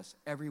about this.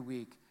 Every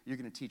week, you're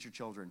going to teach your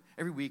children.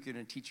 Every week, you're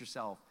going to teach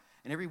yourself.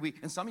 And every week,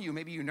 and some of you,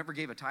 maybe you never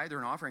gave a tithe or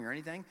an offering or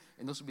anything,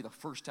 and this will be the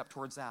first step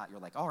towards that. You're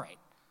like, all right,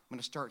 I'm going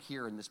to start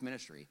here in this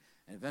ministry,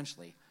 and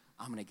eventually,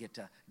 I'm going to get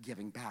to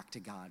giving back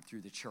to God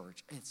through the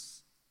church.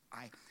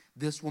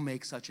 This will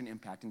make such an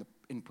impact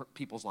in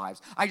people's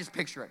lives. I just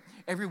picture it.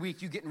 Every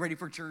week, you getting ready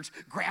for church,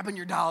 grabbing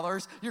your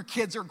dollars. Your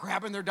kids are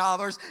grabbing their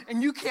dollars,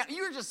 and you're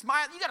just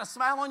smiling. You got a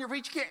smile on your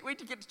face. You can't wait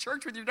to get to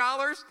church with your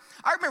dollars.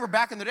 I remember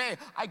back in the day,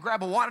 I'd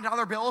grab a wad of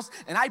dollar bills,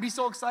 and I'd be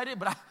so excited,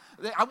 but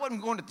I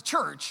wasn't going to the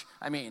church.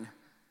 I mean,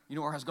 you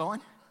know where I was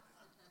going?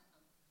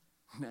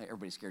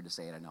 Everybody's scared to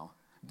say it, I know.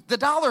 The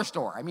dollar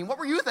store. I mean, what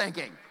were you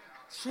thinking?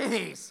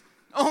 Jeez.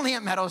 Only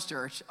at Meadows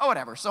Church. Oh,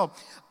 whatever. So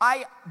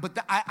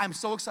I'm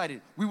so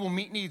excited. We will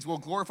meet needs. We'll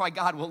glorify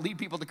God. We'll lead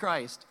people to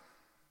Christ.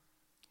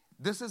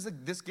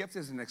 This gift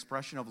is an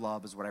expression of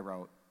love, is what I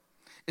wrote.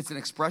 It's an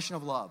expression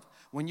of love.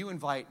 When you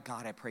invite,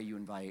 God, I pray you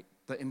invite.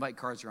 The invite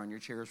cards are on your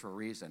chairs for a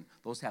reason.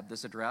 Those have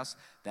this address.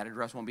 That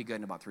address won't be good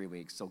in about 3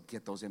 weeks. So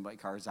get those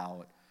invite cards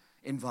out.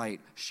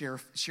 Invite. Share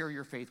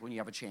your faith when you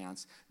have a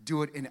chance.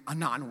 Do it in a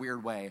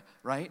non-weird way,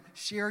 right?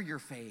 Share your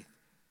faith.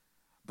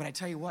 But I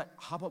tell you what,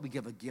 how about we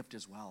give a gift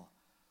as well?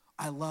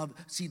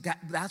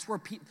 That's where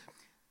people,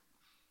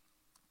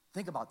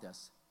 think about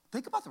this.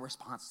 Think about the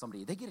response of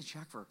somebody. They get a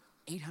check for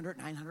 $800,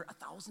 $900,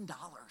 $1,000.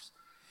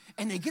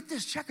 And they get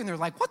this check and they're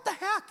like, what the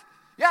heck?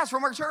 Yeah, it's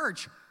from our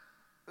church.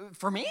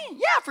 For me?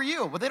 Yeah, for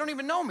you. But they don't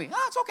even know me.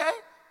 Oh, it's okay.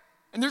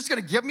 And they're just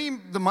going to give me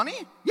the money?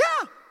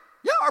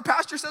 Yeah, our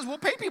pastor says we'll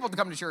pay people to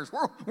come to church.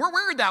 We're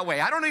weird that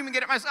way. I don't even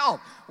get it myself.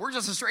 We're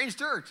just a strange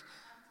church.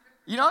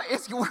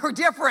 We're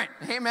different.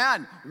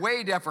 Amen.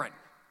 Way different.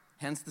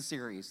 Hence the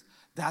series.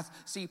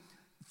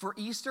 For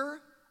Easter,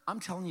 I'm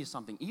telling you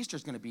something.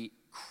 Easter's going to be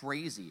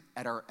crazy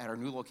at our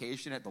new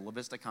location at the La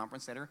Vista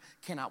Conference Center.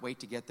 Cannot wait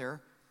to get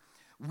there.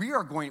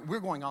 We're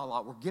going all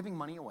out. We're giving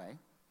money away.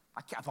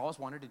 I've always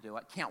wanted to do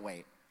it. Can't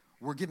wait.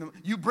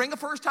 You bring a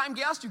first-time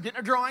guest, you get in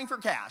a drawing for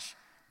cash.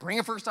 Bring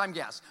a first-time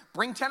guest.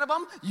 Bring 10 of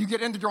them, you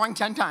get in the drawing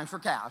 10 times for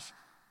cash.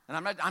 And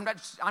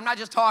I'm not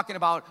just talking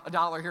about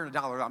 $1 here and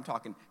 $1 there. I'm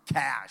talking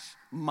cash,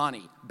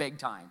 money, big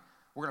time.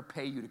 We're going to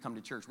pay you to come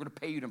to church. We're going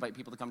to pay you to invite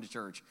people to come to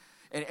church.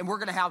 And we're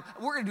going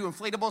to do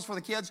inflatables for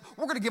the kids.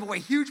 We're going to give away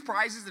huge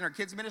prizes in our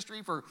kids'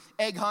 ministry for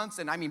egg hunts,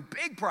 and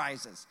big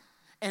prizes.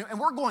 And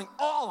we're going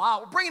all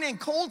out. We're bringing in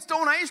Cold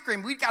Stone ice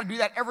cream. We've got to do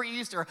that every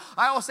Easter.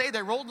 I always say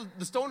they rolled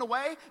the stone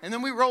away, and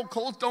then we roll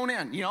Cold Stone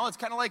in. It's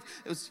kind of like,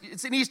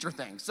 it's an Easter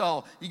thing.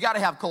 So you got to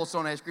have Cold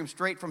Stone ice cream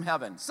straight from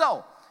heaven.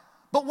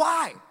 But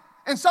why?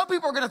 And some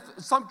people are going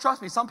to,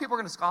 trust me, some people are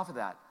going to scoff at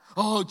that.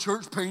 Oh,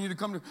 church paying you to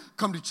come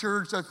to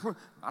church.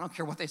 I don't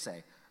care what they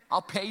say.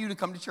 I'll pay you to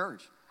come to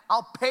church.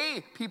 I'll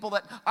pay people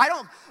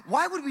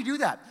why would we do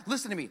that?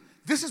 Listen to me.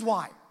 This is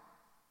why.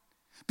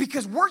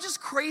 Because we're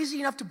just crazy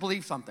enough to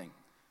believe something.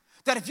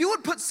 That if you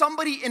would put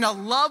somebody in a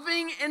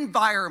loving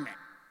environment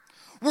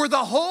where the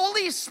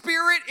Holy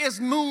Spirit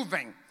is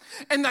moving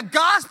and the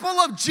gospel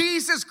of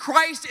Jesus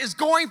Christ is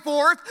going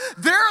forth,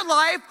 their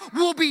life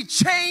will be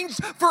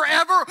changed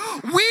forever.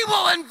 We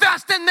will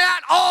invest in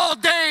that all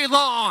day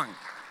long.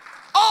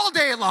 All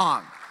day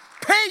long.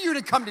 Pay you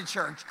to come to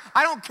church.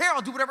 I don't care.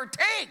 I'll do whatever it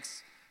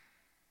takes.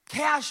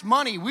 Cash,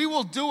 money, we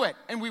will do it,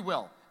 and we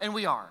will, and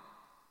we are.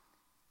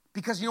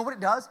 Because you know what it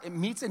does? It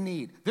meets a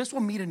need. This will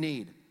meet a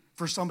need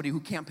for somebody who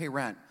can't pay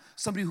rent,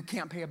 somebody who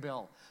can't pay a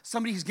bill,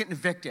 somebody who's getting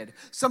evicted,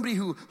 somebody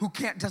who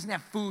doesn't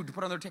have food to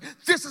put on their table.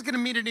 This is going to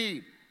meet a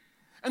need.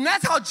 And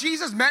that's how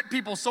Jesus met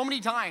people so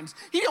many times.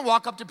 He didn't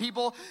walk up to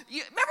people.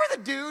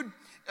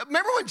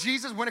 Remember when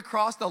Jesus went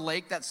across the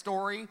lake, that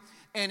story,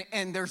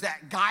 and there's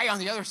that guy on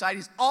the other side.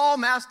 He's all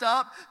messed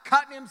up,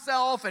 cutting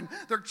himself, and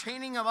they're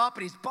chaining him up,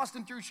 and he's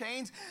busting through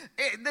chains.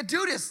 The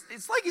dude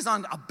it's like he's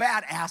on a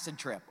bad acid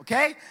trip,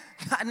 okay?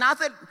 Not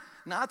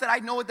that I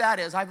know what that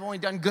is. I've only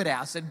done good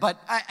acid, but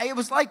it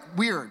was like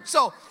weird.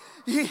 So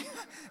he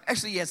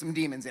had some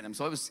demons in him,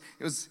 so it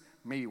was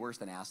maybe worse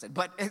than acid.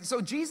 But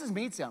so Jesus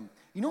meets him.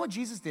 You know what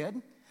Jesus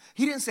did?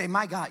 He didn't say,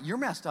 my God, you're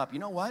messed up. You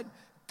know what?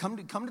 Come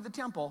to the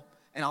temple,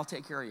 and I'll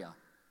take care of you.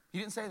 He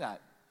didn't say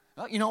that.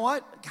 Well, you know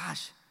what?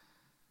 Gosh,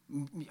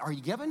 are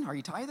you giving? Are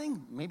you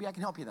tithing? Maybe I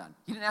can help you then.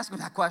 He didn't ask him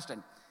that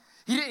question.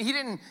 He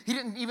didn't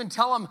even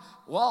tell him,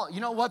 well, you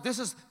know what? This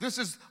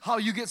is how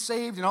you get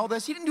saved and all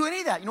this. He didn't do any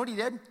of that. You know what he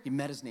did? He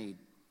met his need.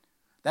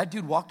 That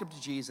dude walked up to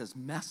Jesus,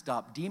 messed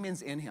up,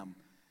 demons in him.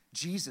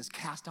 Jesus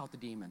cast out the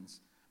demons,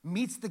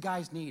 meets the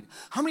guy's need.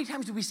 How many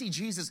times do we see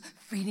Jesus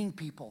feeding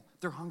people?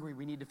 They're hungry,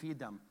 we need to feed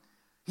them.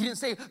 He didn't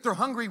say, they're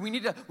hungry, we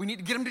need to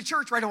get them to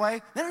church right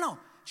away. No.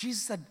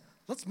 Jesus said,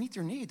 let's meet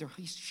their need.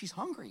 She's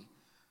hungry.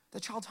 The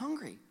child's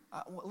hungry.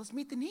 Let's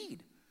meet the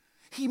need.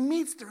 He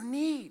meets their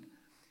need.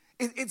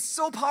 It's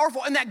so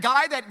powerful. And that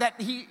guy that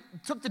he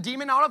took the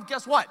demon out of,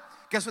 guess what?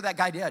 Guess what that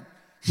guy did?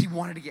 He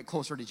wanted to get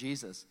closer to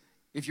Jesus.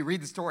 If you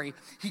read the story,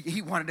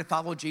 he wanted to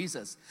follow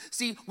Jesus.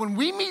 See, when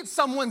we meet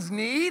someone's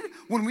need,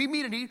 when we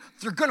meet a need,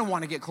 they're going to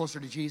want to get closer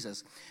to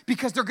Jesus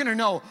because they're going to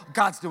know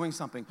God's doing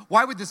something.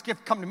 Why would this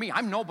gift come to me?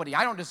 I'm nobody.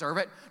 I don't deserve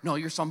it. No,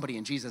 you're somebody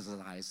in Jesus'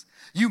 eyes.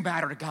 You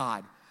matter to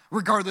God.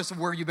 Regardless of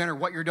where you've been or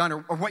what you're done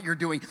or what you're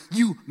doing,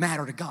 you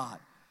matter to God.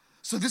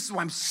 So this is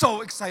why I'm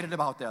so excited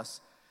about this.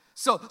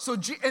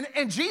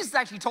 And Jesus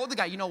actually told the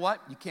guy, you know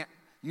what?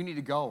 You need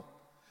to go.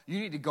 You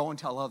need to go and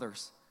tell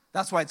others.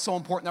 That's why it's so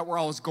important that we're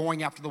always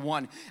going after the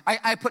one.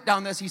 I put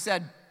down this,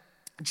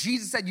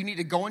 Jesus said you need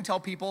to go and tell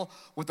people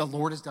what the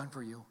Lord has done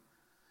for you.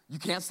 You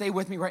can't stay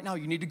with me right now.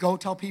 You need to go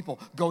tell people.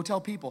 Go tell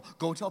people.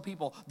 Go tell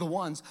people. The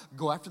ones,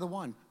 go after the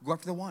one. Go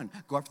after the one.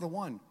 Go after the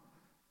one.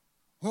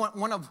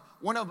 One of,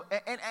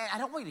 and I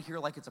don't want you to hear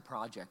like it's a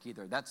project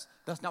either. That's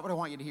not what I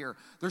want you to hear.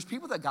 There's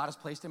people that God has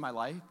placed in my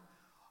life.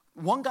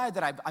 One guy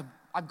that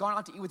I've gone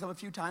out to eat with him a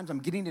few times. I'm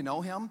getting to know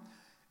him.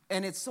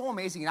 And it's so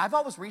amazing. And I've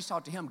always reached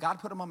out to him. God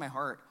put him on my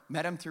heart.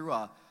 Met him through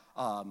a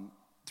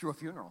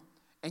funeral.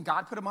 And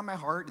God put him on my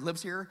heart. He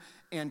lives here.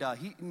 And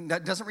he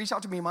doesn't reach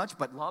out to me much,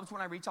 but loves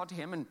when I reach out to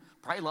him. And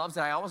probably loves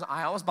that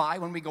I always buy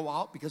when we go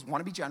out because we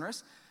want to be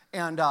generous.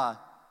 And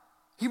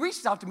he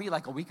reached out to me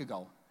like a week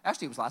ago.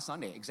 Actually, it was last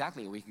Sunday,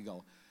 exactly a week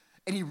ago.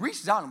 And he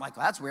reaches out. And I'm like,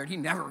 well, that's weird. He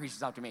never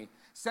reaches out to me.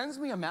 Sends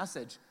me a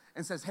message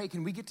and says, hey,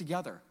 can we get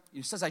together?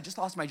 He says, I just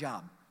lost my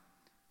job.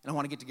 And I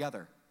want to get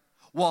together.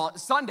 Well,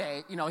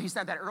 Sunday, he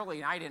sent that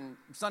early, and I didn't.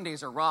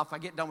 Sundays are rough. I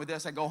get done with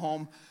this, I go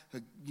home,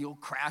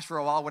 crash for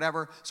a while,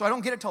 whatever. So I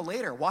don't get it till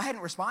later. Well, I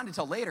hadn't responded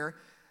till later,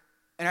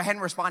 and I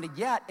hadn't responded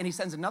yet, and he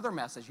sends another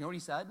message. You know what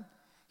he said?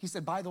 He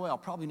said, by the way, I'll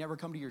probably never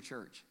come to your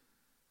church.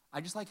 I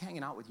just like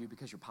hanging out with you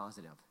because you're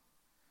positive.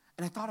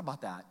 And I thought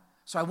about that.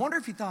 So I wonder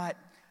if he thought,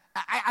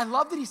 I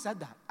love that he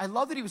said that. I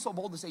love that he was so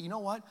bold to say, you know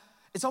what?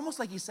 It's almost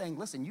like he's saying,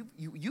 listen,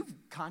 you've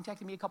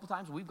contacted me a couple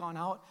times, we've gone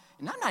out,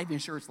 and I'm not even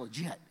sure it's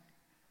legit.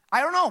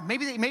 I don't know,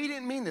 maybe he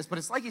didn't mean this, but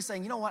it's like he's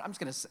saying, you know what, I'm just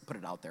going to put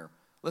it out there.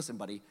 Listen,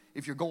 buddy,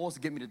 if your goal is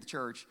to get me to the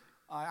church,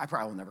 I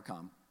probably will never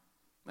come.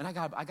 And I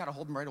got to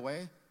hold him right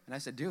away, and I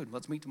said, dude,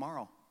 let's meet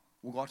tomorrow.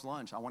 We'll go out to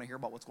lunch. I want to hear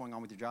about what's going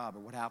on with your job or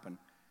what happened.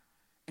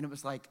 And it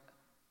was like,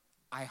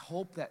 I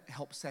hope that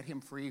helps set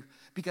him free,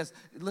 because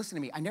listen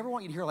to me, I never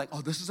want you to hear like,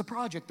 oh, this is a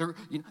project.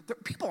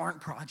 People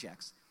aren't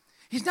projects.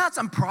 He's not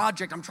some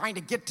project I'm trying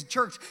to get to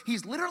church.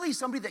 He's literally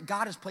somebody that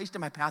God has placed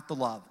in my path to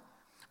love.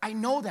 I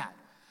know that.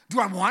 Do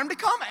I want him to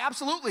come?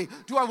 Absolutely.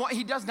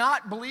 He does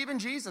not believe in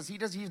Jesus.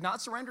 He's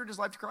not surrendered his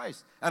life to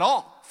Christ at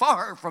all.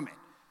 Far from it.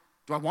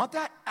 Do I want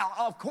that?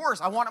 Of course,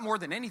 I want it more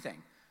than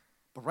anything.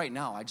 But right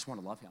now, I just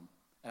want to love him.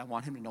 And I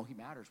want him to know he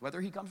matters.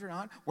 Whether he comes or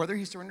not, whether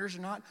he surrenders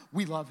or not,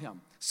 we love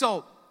him.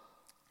 So,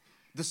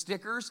 the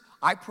stickers,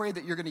 I pray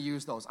that you're going to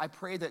use those. I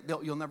pray that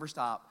you'll never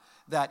stop.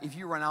 That if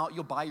you run out,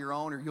 you'll buy your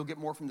own, or you'll get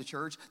more from the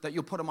church. That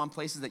you'll put them on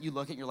places that you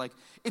look at and you're like,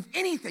 if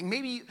anything,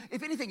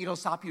 it'll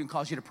stop you and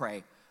cause you to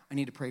pray. I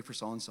need to pray for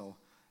so-and-so.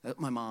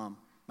 My mom,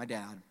 my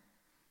dad,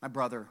 my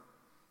brother,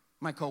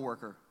 my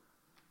coworker,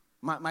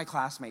 my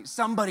classmate,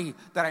 somebody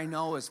that I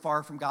know is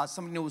far from God,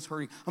 somebody knows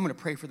hurting. I'm going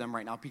to pray for them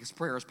right now because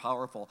prayer is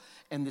powerful.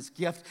 And this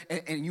gift,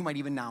 and you might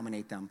even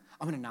nominate them.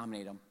 I'm going to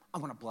nominate them.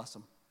 I'm going to bless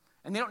them.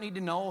 And they don't need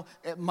to know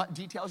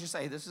details. You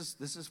say, this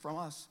is from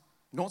us.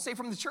 Don't say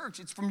from the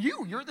church. It's from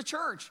you. You're the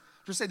church.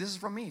 Just say, this is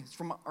from me. It's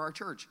from our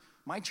church,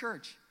 my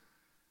church.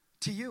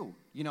 To you,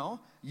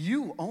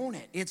 you own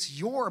it. It's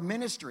your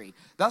ministry.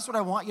 That's what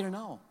I want you to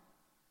know.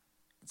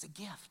 It's a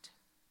gift.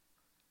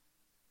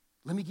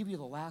 Let me give you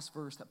the last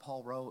verse that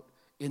Paul wrote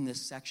in this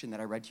section that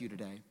I read to you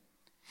today.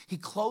 He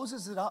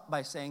closes it up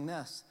by saying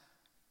this.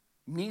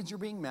 Needs are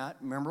being met.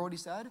 Remember what he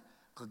said?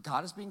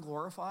 God is being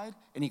glorified.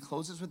 And he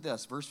closes with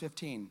this, verse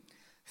 15.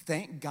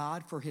 Thank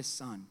God for his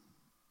son.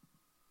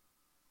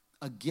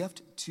 A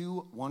gift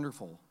too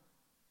wonderful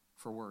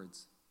for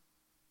words.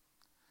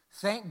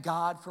 Thank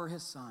God for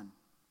his son.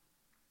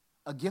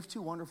 A gift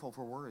too wonderful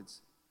for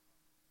words.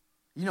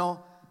 You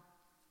know,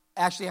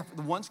 actually,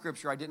 the one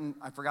scripture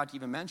I forgot to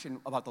even mention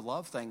about the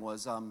love thing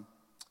was, I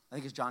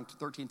think it's John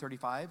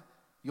 13:35.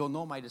 You'll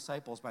know my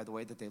disciples by the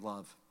way that they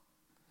love.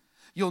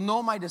 You'll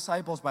know my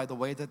disciples by the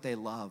way that they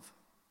love.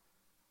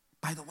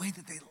 By the way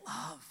that they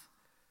love.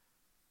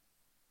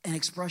 An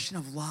expression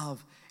of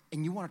love.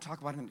 And you want to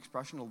talk about an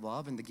expression of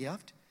love and the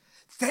gift?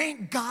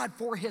 Thank God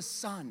for his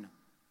son.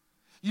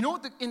 You know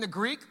what in the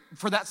Greek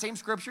for that same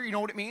scripture, you know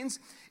what it means?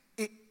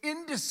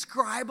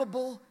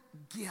 Indescribable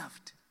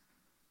gift.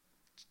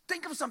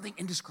 Think of something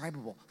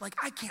indescribable. Like,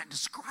 I can't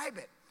describe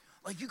it.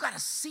 Like, you got to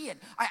see it.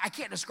 I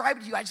can't describe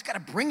it to you. I just got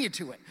to bring you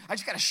to it. I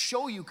just got to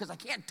show you because I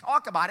can't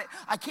talk about it.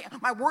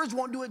 My words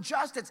won't do it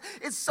justice.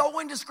 It's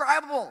so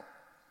indescribable.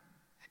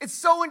 It's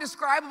so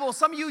indescribable.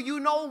 Some of you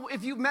know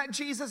if you've met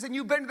Jesus and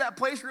you've been to that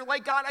place where you're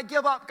like, God, I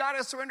give up. God,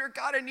 I surrender.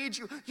 God, I need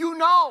you. You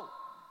know.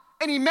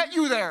 And he met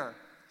you there.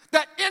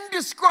 That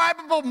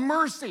indescribable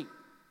mercy.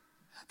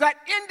 That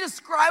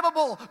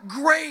indescribable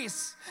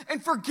grace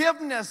and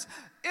forgiveness.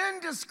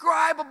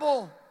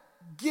 Indescribable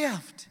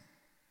gift.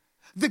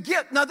 The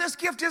gift, now this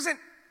gift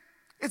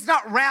it's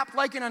not wrapped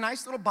like in a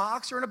nice little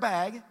box or in a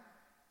bag.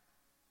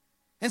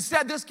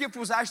 Instead, this gift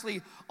was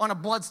actually on a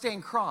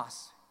bloodstained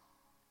cross.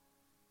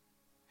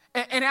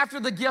 And after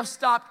the gift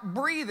stopped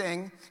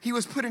breathing, he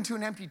was put into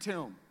an empty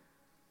tomb.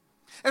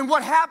 And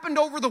what happened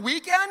over the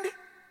weekend?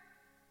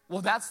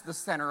 Well, that's the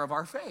center of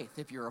our faith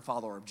if you're a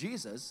follower of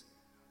Jesus.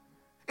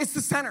 It's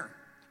the center.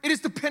 It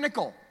is the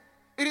pinnacle.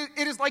 It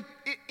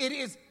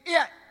is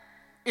it.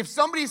 If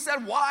somebody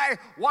said, why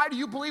do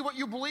you believe what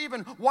you believe,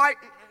 and why,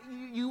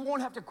 you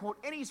won't have to quote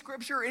any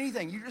scripture or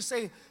anything. You just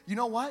say, you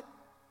know what?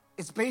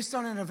 It's based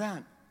on an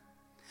event.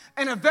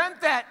 An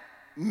event that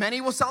many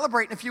will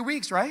celebrate in a few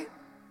weeks, right?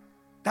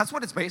 That's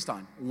what it's based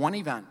on. One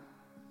event.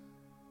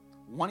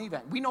 One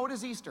event. We know it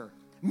is Easter.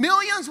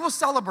 Millions will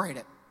celebrate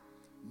it.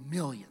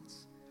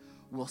 Millions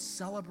will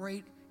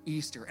celebrate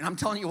Easter. And I'm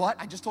telling you what,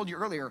 I just told you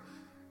earlier,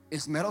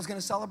 is Meadows going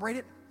to celebrate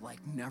it like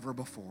never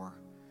before?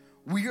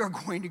 We are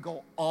going to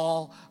go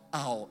all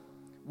out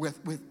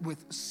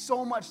with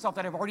so much stuff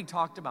that I've already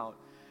talked about.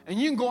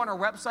 And you can go on our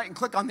website and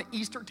click on the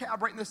Easter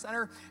tab right in the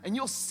center, and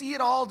you'll see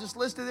it all just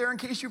listed there in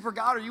case you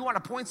forgot or you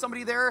want to point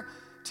somebody there.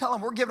 Tell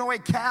them we're giving away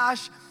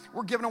cash.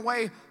 We're giving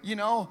away,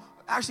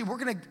 actually we're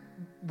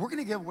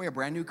gonna give away a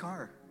brand new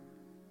car.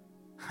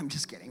 I'm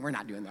just kidding. We're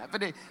not doing that.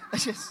 But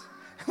it's just,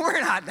 we're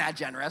not that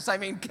generous. I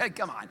mean,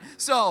 come on.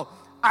 So,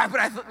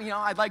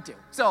 I'd like to.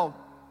 So,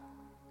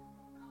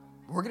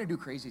 we're gonna do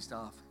crazy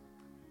stuff.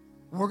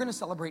 We're going to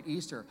celebrate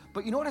Easter.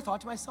 But you know what I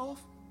thought to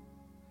myself?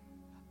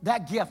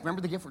 That gift,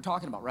 remember the gift we're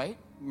talking about, right?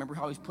 Remember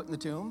how he's put in the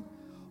tomb?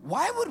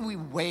 Why would we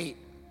wait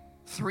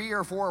 3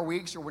 or 4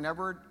 weeks or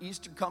whenever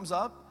Easter comes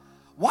up?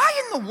 Why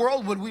in the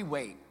world would we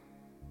wait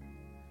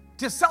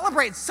to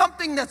celebrate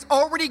something that's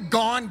already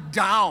gone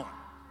down?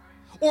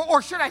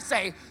 Or should I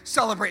say,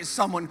 celebrate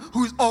someone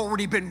who's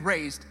already been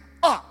raised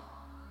up,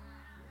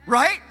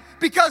 right?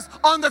 Because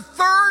on the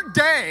third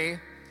day,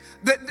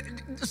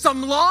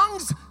 some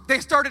lungs, they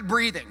started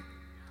breathing.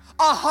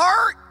 A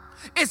heart,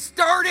 it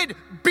started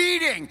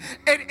beating.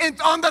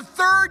 And on the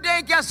third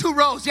day, guess who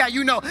rose? Yeah,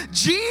 you know,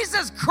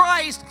 Jesus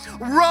Christ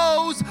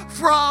rose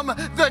from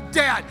the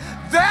dead.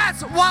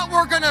 That's what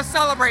we're going to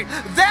celebrate.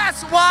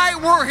 That's why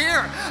we're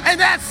here. And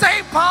that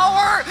same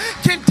power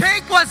can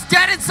take what's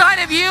dead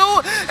inside of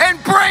you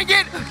and bring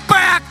it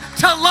back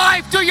to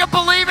life. Do you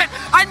believe it?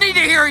 I need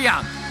to hear you.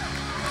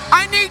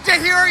 I need to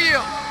hear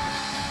you.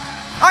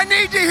 I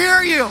need to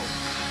hear you.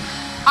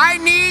 I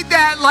need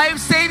that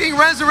life-saving,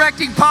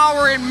 resurrecting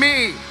power in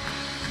me.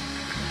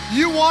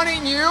 You want it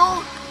in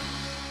you?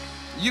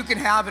 You can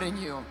have it in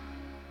you.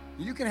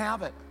 You can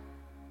have it.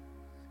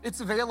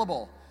 It's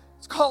available.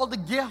 It's called a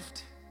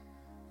gift.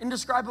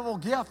 Indescribable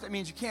gift. That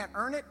means you can't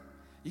earn it.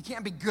 You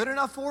can't be good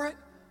enough for it.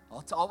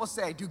 Let's always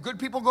say, do good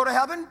people go to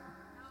heaven?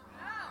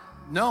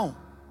 No.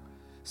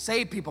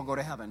 Saved people go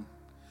to heaven.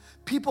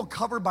 People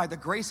covered by the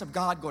grace of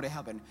God go to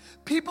heaven.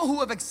 People who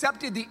have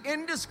accepted the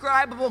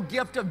indescribable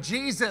gift of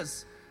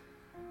Jesus.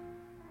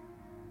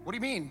 What do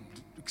you mean,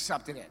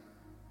 accepted it?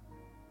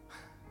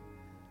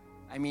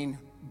 I mean,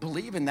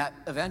 believe in that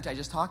event I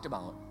just talked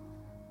about.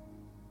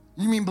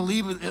 You mean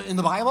believe in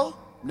the Bible?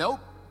 Nope.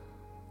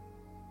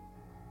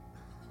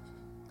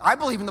 I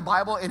believe in the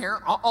Bible, in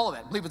here, all of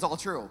it. I believe it's all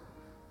true.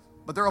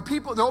 But there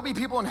will be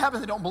people in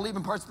heaven that don't believe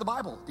in parts of the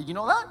Bible. Did you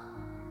know that?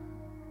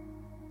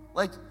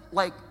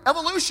 Like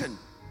evolution.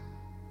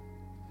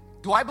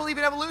 Do I believe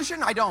in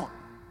evolution? I don't.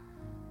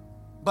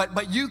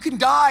 But you can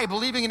die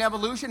believing in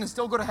evolution and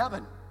still go to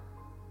heaven.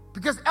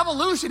 Because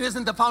evolution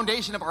isn't the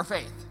foundation of our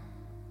faith.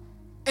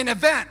 An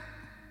event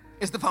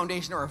is the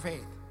foundation of our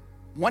faith.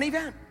 One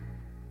event.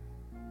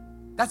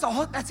 That's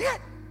all. That's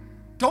it.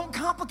 Don't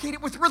complicate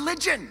it with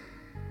religion.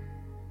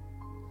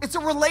 It's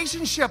a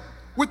relationship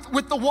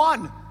with the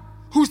one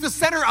who's the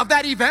center of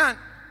that event.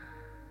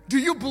 Do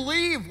you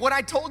believe what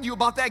I told you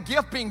about that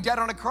gift being dead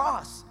on a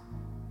cross?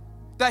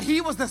 That he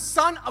was the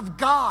Son of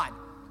God.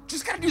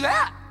 Just got to do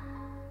that.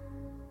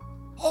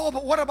 Oh,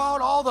 but what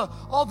about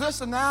all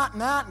this and that,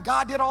 and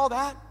God did all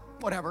that?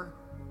 Whatever.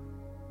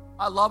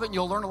 I love it, and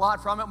you'll learn a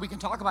lot from it. We can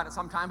talk about it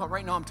sometime, but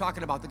right now I'm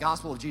talking about the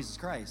gospel of Jesus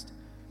Christ.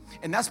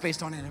 And that's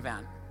based on an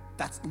event.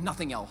 That's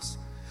nothing else.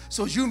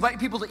 So as you invite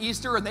people to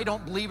Easter and they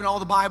don't believe in all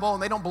the Bible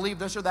and they don't believe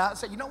this or that,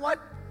 say, you know what?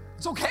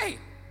 It's okay.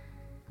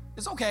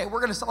 It's okay. We're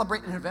going to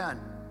celebrate an event.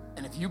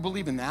 And if you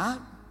believe in that,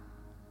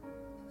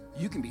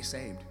 you can be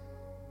saved.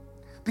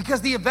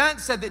 Because the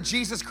event said that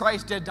Jesus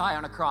Christ did die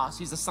on a cross.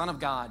 He's the Son of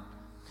God.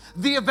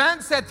 The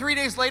event said 3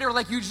 days later,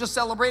 like you just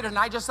celebrated and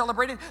I just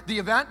celebrated, the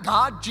event,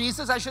 God,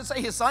 Jesus, I should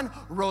say, his son,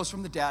 rose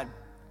from the dead.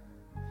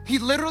 He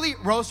literally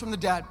rose from the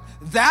dead.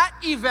 That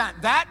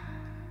event, that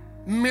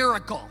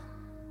miracle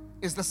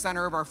is the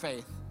center of our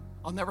faith.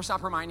 I'll never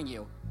stop reminding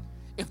you.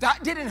 If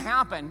that didn't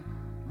happen,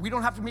 we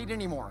don't have to meet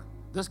anymore.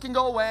 This can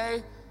go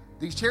away,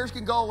 these chairs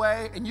can go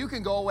away, and you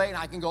can go away, and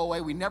I can go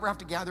away. We never have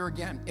to gather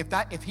again.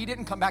 If he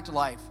didn't come back to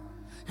life,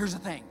 here's the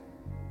thing,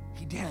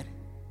 he did.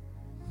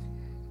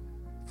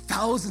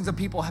 Thousands of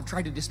people have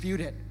tried to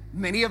dispute it.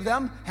 Many of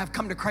them have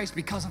come to Christ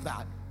because of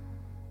that.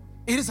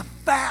 It is a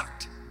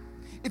fact.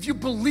 If you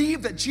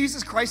believe that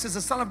Jesus Christ is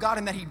the Son of God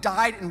and that he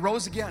died and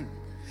rose again,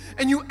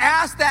 and you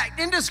ask that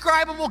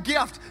indescribable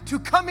gift to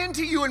come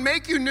into you and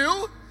make you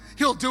new,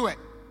 he'll do it.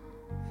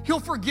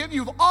 He'll forgive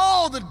you of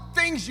all the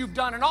things you've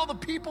done and all the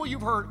people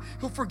you've hurt.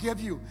 He'll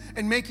forgive you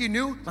and make you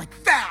new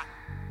like that.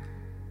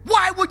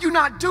 Why would you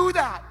not do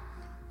that?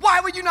 Why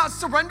would you not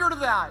surrender to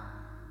that?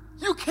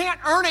 You can't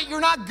earn it. You're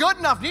not good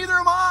enough. Neither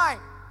am I.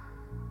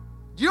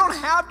 You don't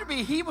have to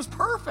be. He was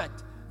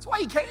perfect. That's why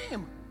he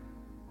came.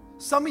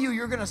 Some of you,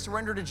 you're going to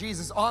surrender to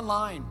Jesus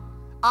online.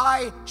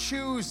 I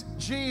choose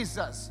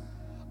Jesus.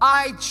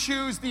 I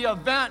choose the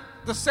event,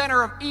 the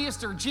center of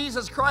Easter,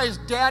 Jesus Christ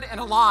dead and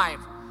alive.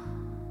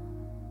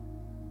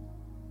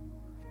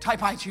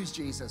 Type I choose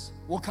Jesus.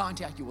 We'll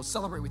contact you. We'll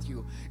celebrate with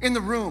you in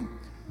the room.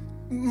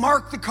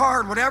 Mark the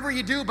card, whatever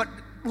you do, but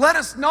let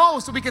us know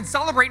so we can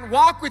celebrate and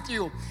walk with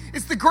you.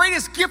 It's the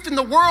greatest gift in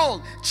the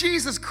world,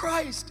 Jesus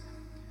Christ.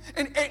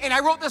 And I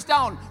wrote this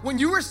down. When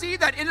you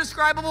receive that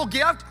indescribable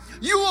gift,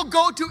 you will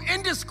go to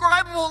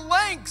indescribable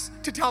lengths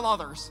to tell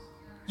others.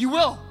 You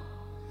will.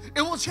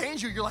 It will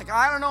change you. You're like,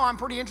 I don't know, I'm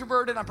pretty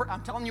introverted.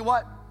 I'm telling you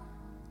what,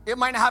 it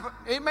might not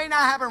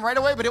happen right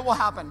away, but it will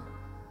happen.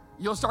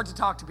 You'll start to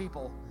talk to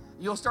people.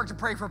 You'll start to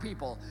pray for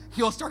people.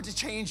 He'll start to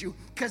change you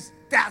because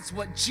that's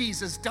what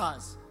Jesus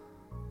does.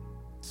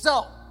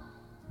 So,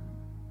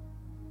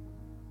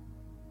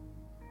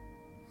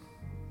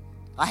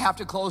 I have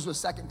to close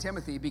with 2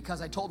 Timothy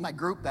because I told my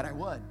group that I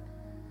would.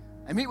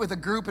 I meet with a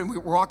group and we're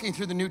walking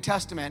through the New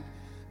Testament,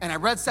 and I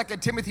read 2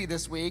 Timothy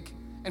this week,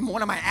 and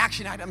one of my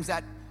action items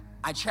that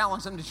I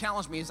challenged them to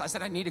challenge me is I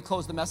said I need to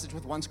close the message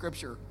with one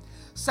scripture.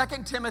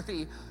 2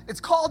 Timothy, it's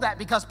called that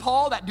because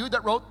Paul, that dude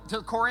that wrote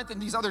to Corinth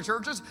and these other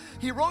churches,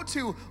 he wrote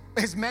to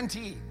his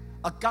mentee,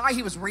 a guy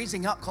he was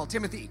raising up called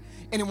Timothy.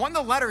 And in one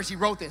of the letters he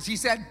wrote this. He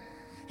said,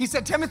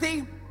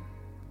 Timothy,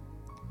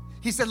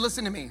 he said,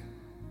 listen to me.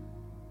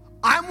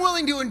 I'm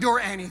willing to endure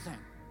anything.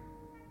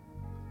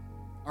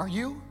 Are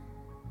you?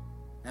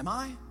 Am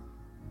I?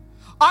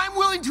 I'm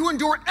willing to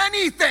endure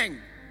anything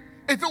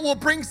if it will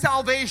bring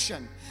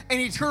salvation and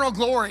eternal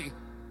glory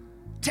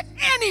to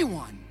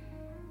anyone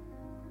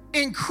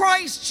in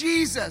Christ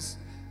Jesus,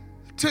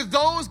 to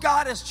those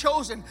God has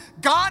chosen.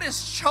 God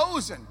has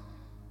chosen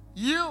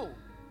you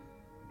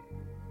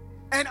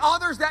and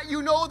others that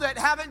you know that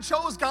haven't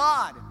chose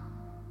God.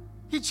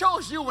 He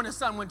chose you when his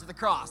son went to the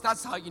cross.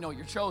 That's how you know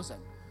you're chosen.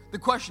 The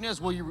question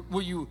is, will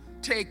you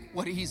take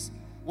what he's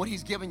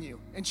given you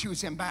and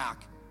choose him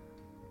back?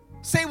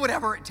 Say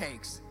whatever it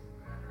takes.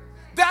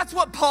 That's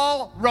what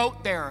Paul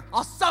wrote there.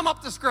 I'll sum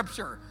up the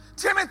scripture.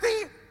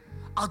 Timothy,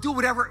 I'll do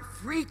whatever it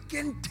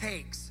freaking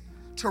takes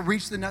to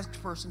reach the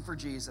next person for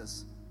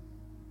Jesus.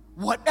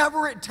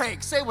 Whatever it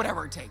takes. Say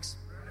whatever it takes.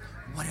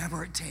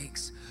 Whatever it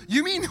takes.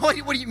 You mean, what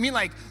do you mean,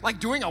 like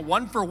doing a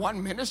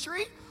one-for-one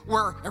ministry?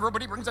 Where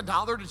everybody brings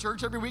 $1 to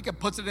church every week and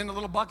puts it in a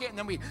little bucket, and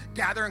then we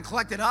gather and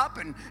collect it up,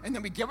 and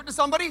then we give it to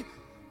somebody?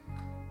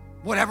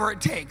 Whatever it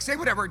takes. Say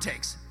whatever it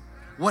takes.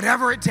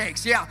 Whatever it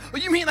takes, yeah.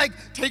 Well, you mean like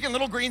taking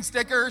little green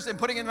stickers and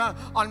putting them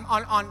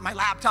on my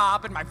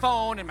laptop and my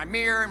phone and my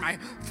mirror and my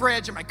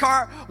fridge and my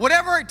car?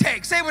 Whatever it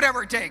takes. Say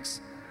whatever it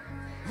takes.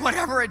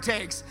 Whatever it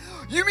takes.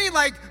 You mean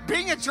like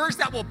being a church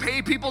that will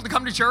pay people to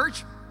come to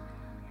church?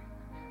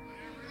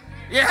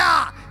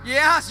 Yeah,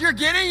 yes, you're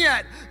getting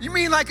it. You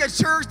mean like a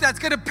church that's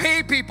going to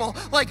pay people.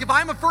 Like if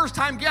I'm a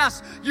first-time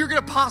guest, you're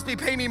going to possibly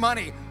pay me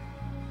money.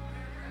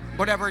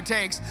 Whatever it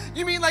takes.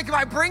 You mean like if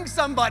I bring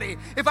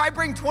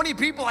 20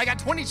 people, I got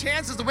 20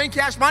 chances to win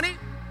cash money?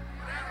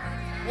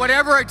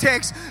 Whatever it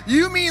takes.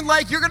 You mean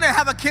like you're going to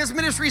have a kids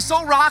ministry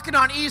so rocking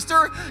on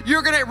Easter,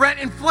 you're going to rent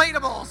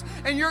inflatables,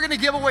 and you're going to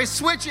give away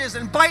switches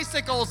and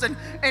bicycles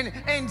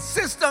and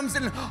systems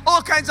and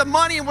all kinds of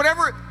money and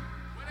whatever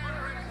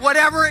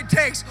it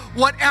takes.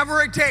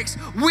 Whatever it takes.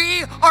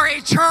 We are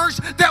a church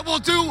that will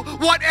do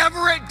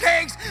whatever it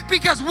takes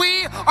because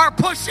we are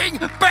pushing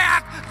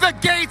back the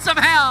gates of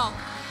hell.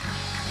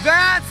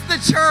 That's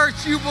the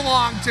church you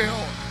belong to.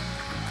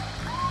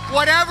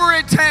 Whatever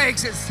it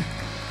takes,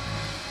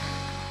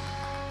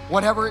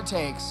 whatever it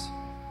takes.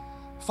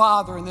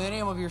 Father, in the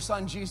name of your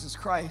Son, Jesus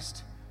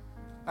Christ,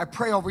 I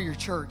pray over your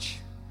church.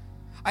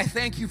 I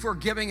thank you for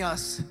giving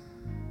us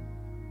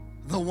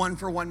the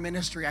one-for-one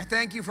ministry. I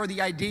thank you for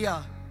the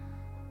idea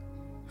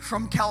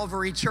from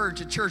Calvary Church,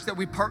 a church that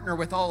we partner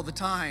with all the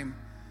time.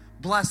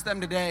 Bless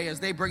them today as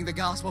they bring the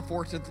gospel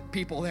forth to the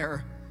people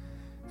there.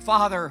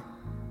 Father,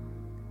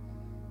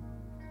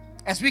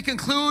 as we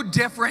conclude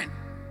different,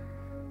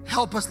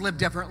 help us live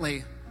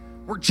differently.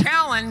 We're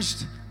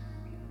challenged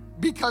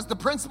because the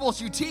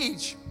principles you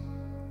teach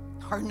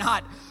are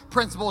not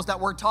principles that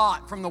we're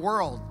taught from the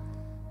world.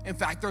 In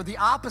fact, they're the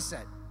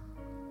opposite.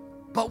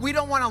 But we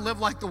don't want to live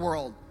like the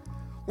world.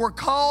 We're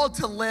called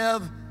to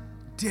live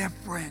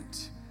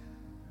different.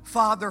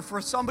 Father,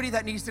 for somebody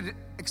that needs to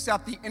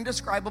accept the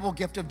indescribable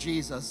gift of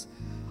Jesus,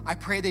 I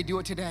pray they do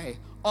it today,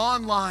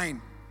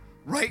 online,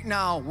 right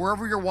now,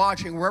 wherever you're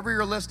watching, wherever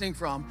you're listening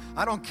from.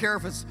 I don't care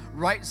if it's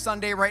right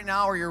Sunday right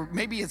now, or it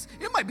might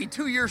be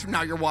 2 years from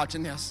now you're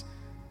watching this.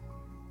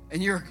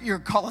 And you're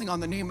calling on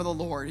the name of the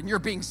Lord and you're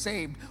being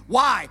saved.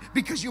 Why?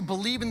 Because you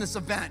believe in this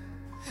event.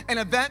 An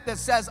event that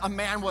says a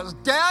man was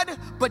dead,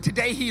 but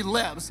today he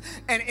lives.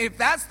 And if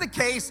that's the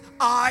case,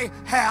 I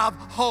have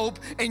hope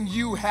and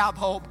you have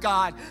hope.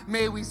 God,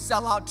 may we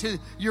sell out to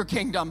your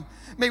kingdom.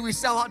 May we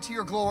sell out to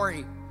your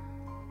glory.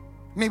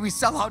 May we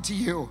sell out to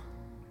you.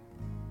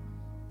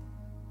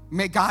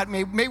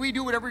 May we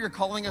do whatever you're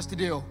calling us to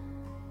do.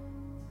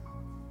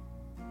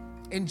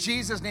 In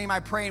Jesus' name I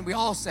pray, and we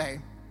all say,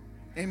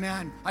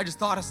 amen. I just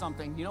thought of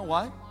something. You know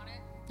what? Want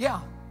it? Yeah.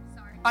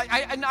 Sorry.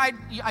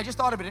 I just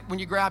thought of it when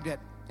you grabbed it,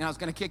 and I was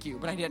going to kick you,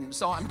 but I didn't.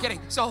 So I'm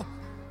kidding. So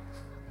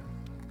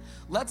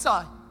let's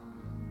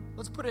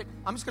put it.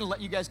 I'm just going to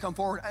let you guys come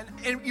forward,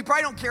 and you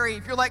probably don't carry.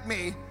 If you're like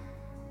me,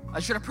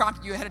 I should have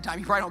prompted you ahead of time.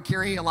 You probably don't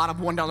carry a lot of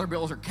 $1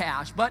 bills or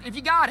cash, but if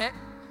you got it,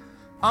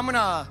 I'm going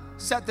to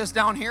set this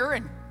down here.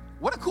 And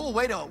what a cool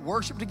way to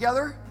worship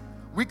together.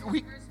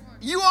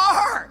 You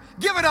are.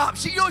 Give it up.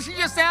 She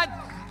just said,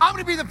 I'm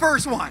going to be the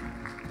first one.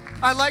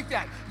 I like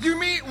that. You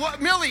mean what,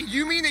 Millie?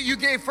 You mean that you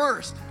gave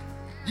first?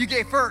 You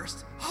gave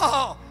first.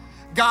 Oh,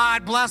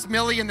 God bless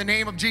Millie in the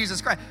name of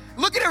Jesus Christ.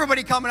 Look at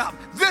everybody coming up.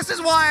 This is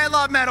why I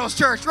love Meadows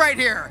Church right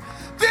here.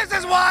 This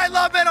is why I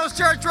love Meadows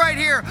Church right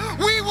here.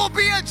 We will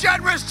be a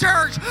generous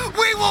church.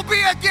 We will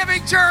be a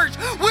giving church.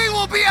 We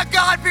will be a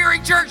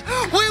God-fearing church.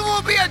 We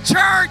will be a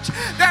church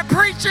that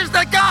preaches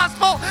the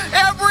gospel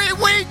every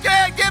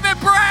weekend. Give it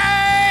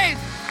praise.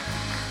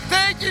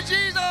 Thank you,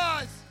 Jesus.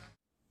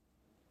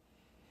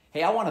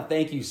 Hey, I want to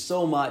thank you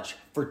so much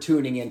for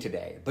tuning in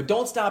today. But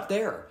don't stop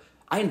there.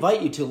 I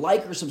invite you to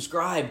like or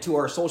subscribe to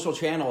our social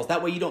channels.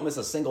 That way you don't miss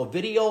a single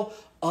video,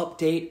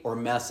 update, or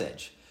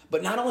message.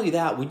 But not only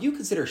that, would you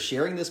consider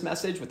sharing this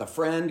message with a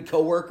friend,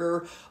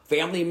 coworker,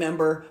 family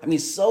member? I mean,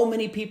 so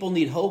many people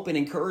need hope and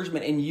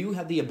encouragement, and you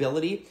have the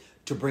ability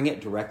to bring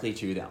it directly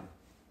to them.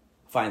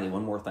 Finally,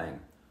 one more thing.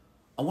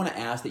 I want to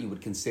ask that you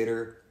would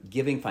consider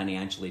giving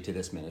financially to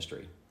this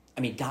ministry.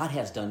 I mean, God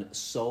has done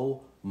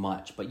so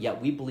much, but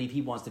yet we believe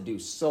he wants to do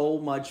so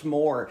much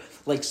more,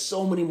 like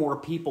so many more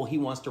people he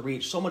wants to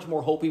reach, so much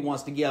more hope he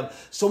wants to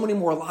give, so many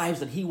more lives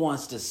that he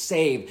wants to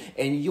save,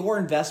 and your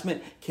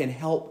investment can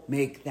help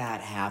make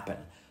that happen.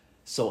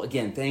 So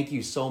again, thank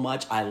you so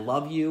much. I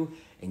love you,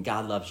 and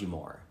God loves you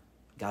more.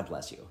 God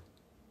bless you.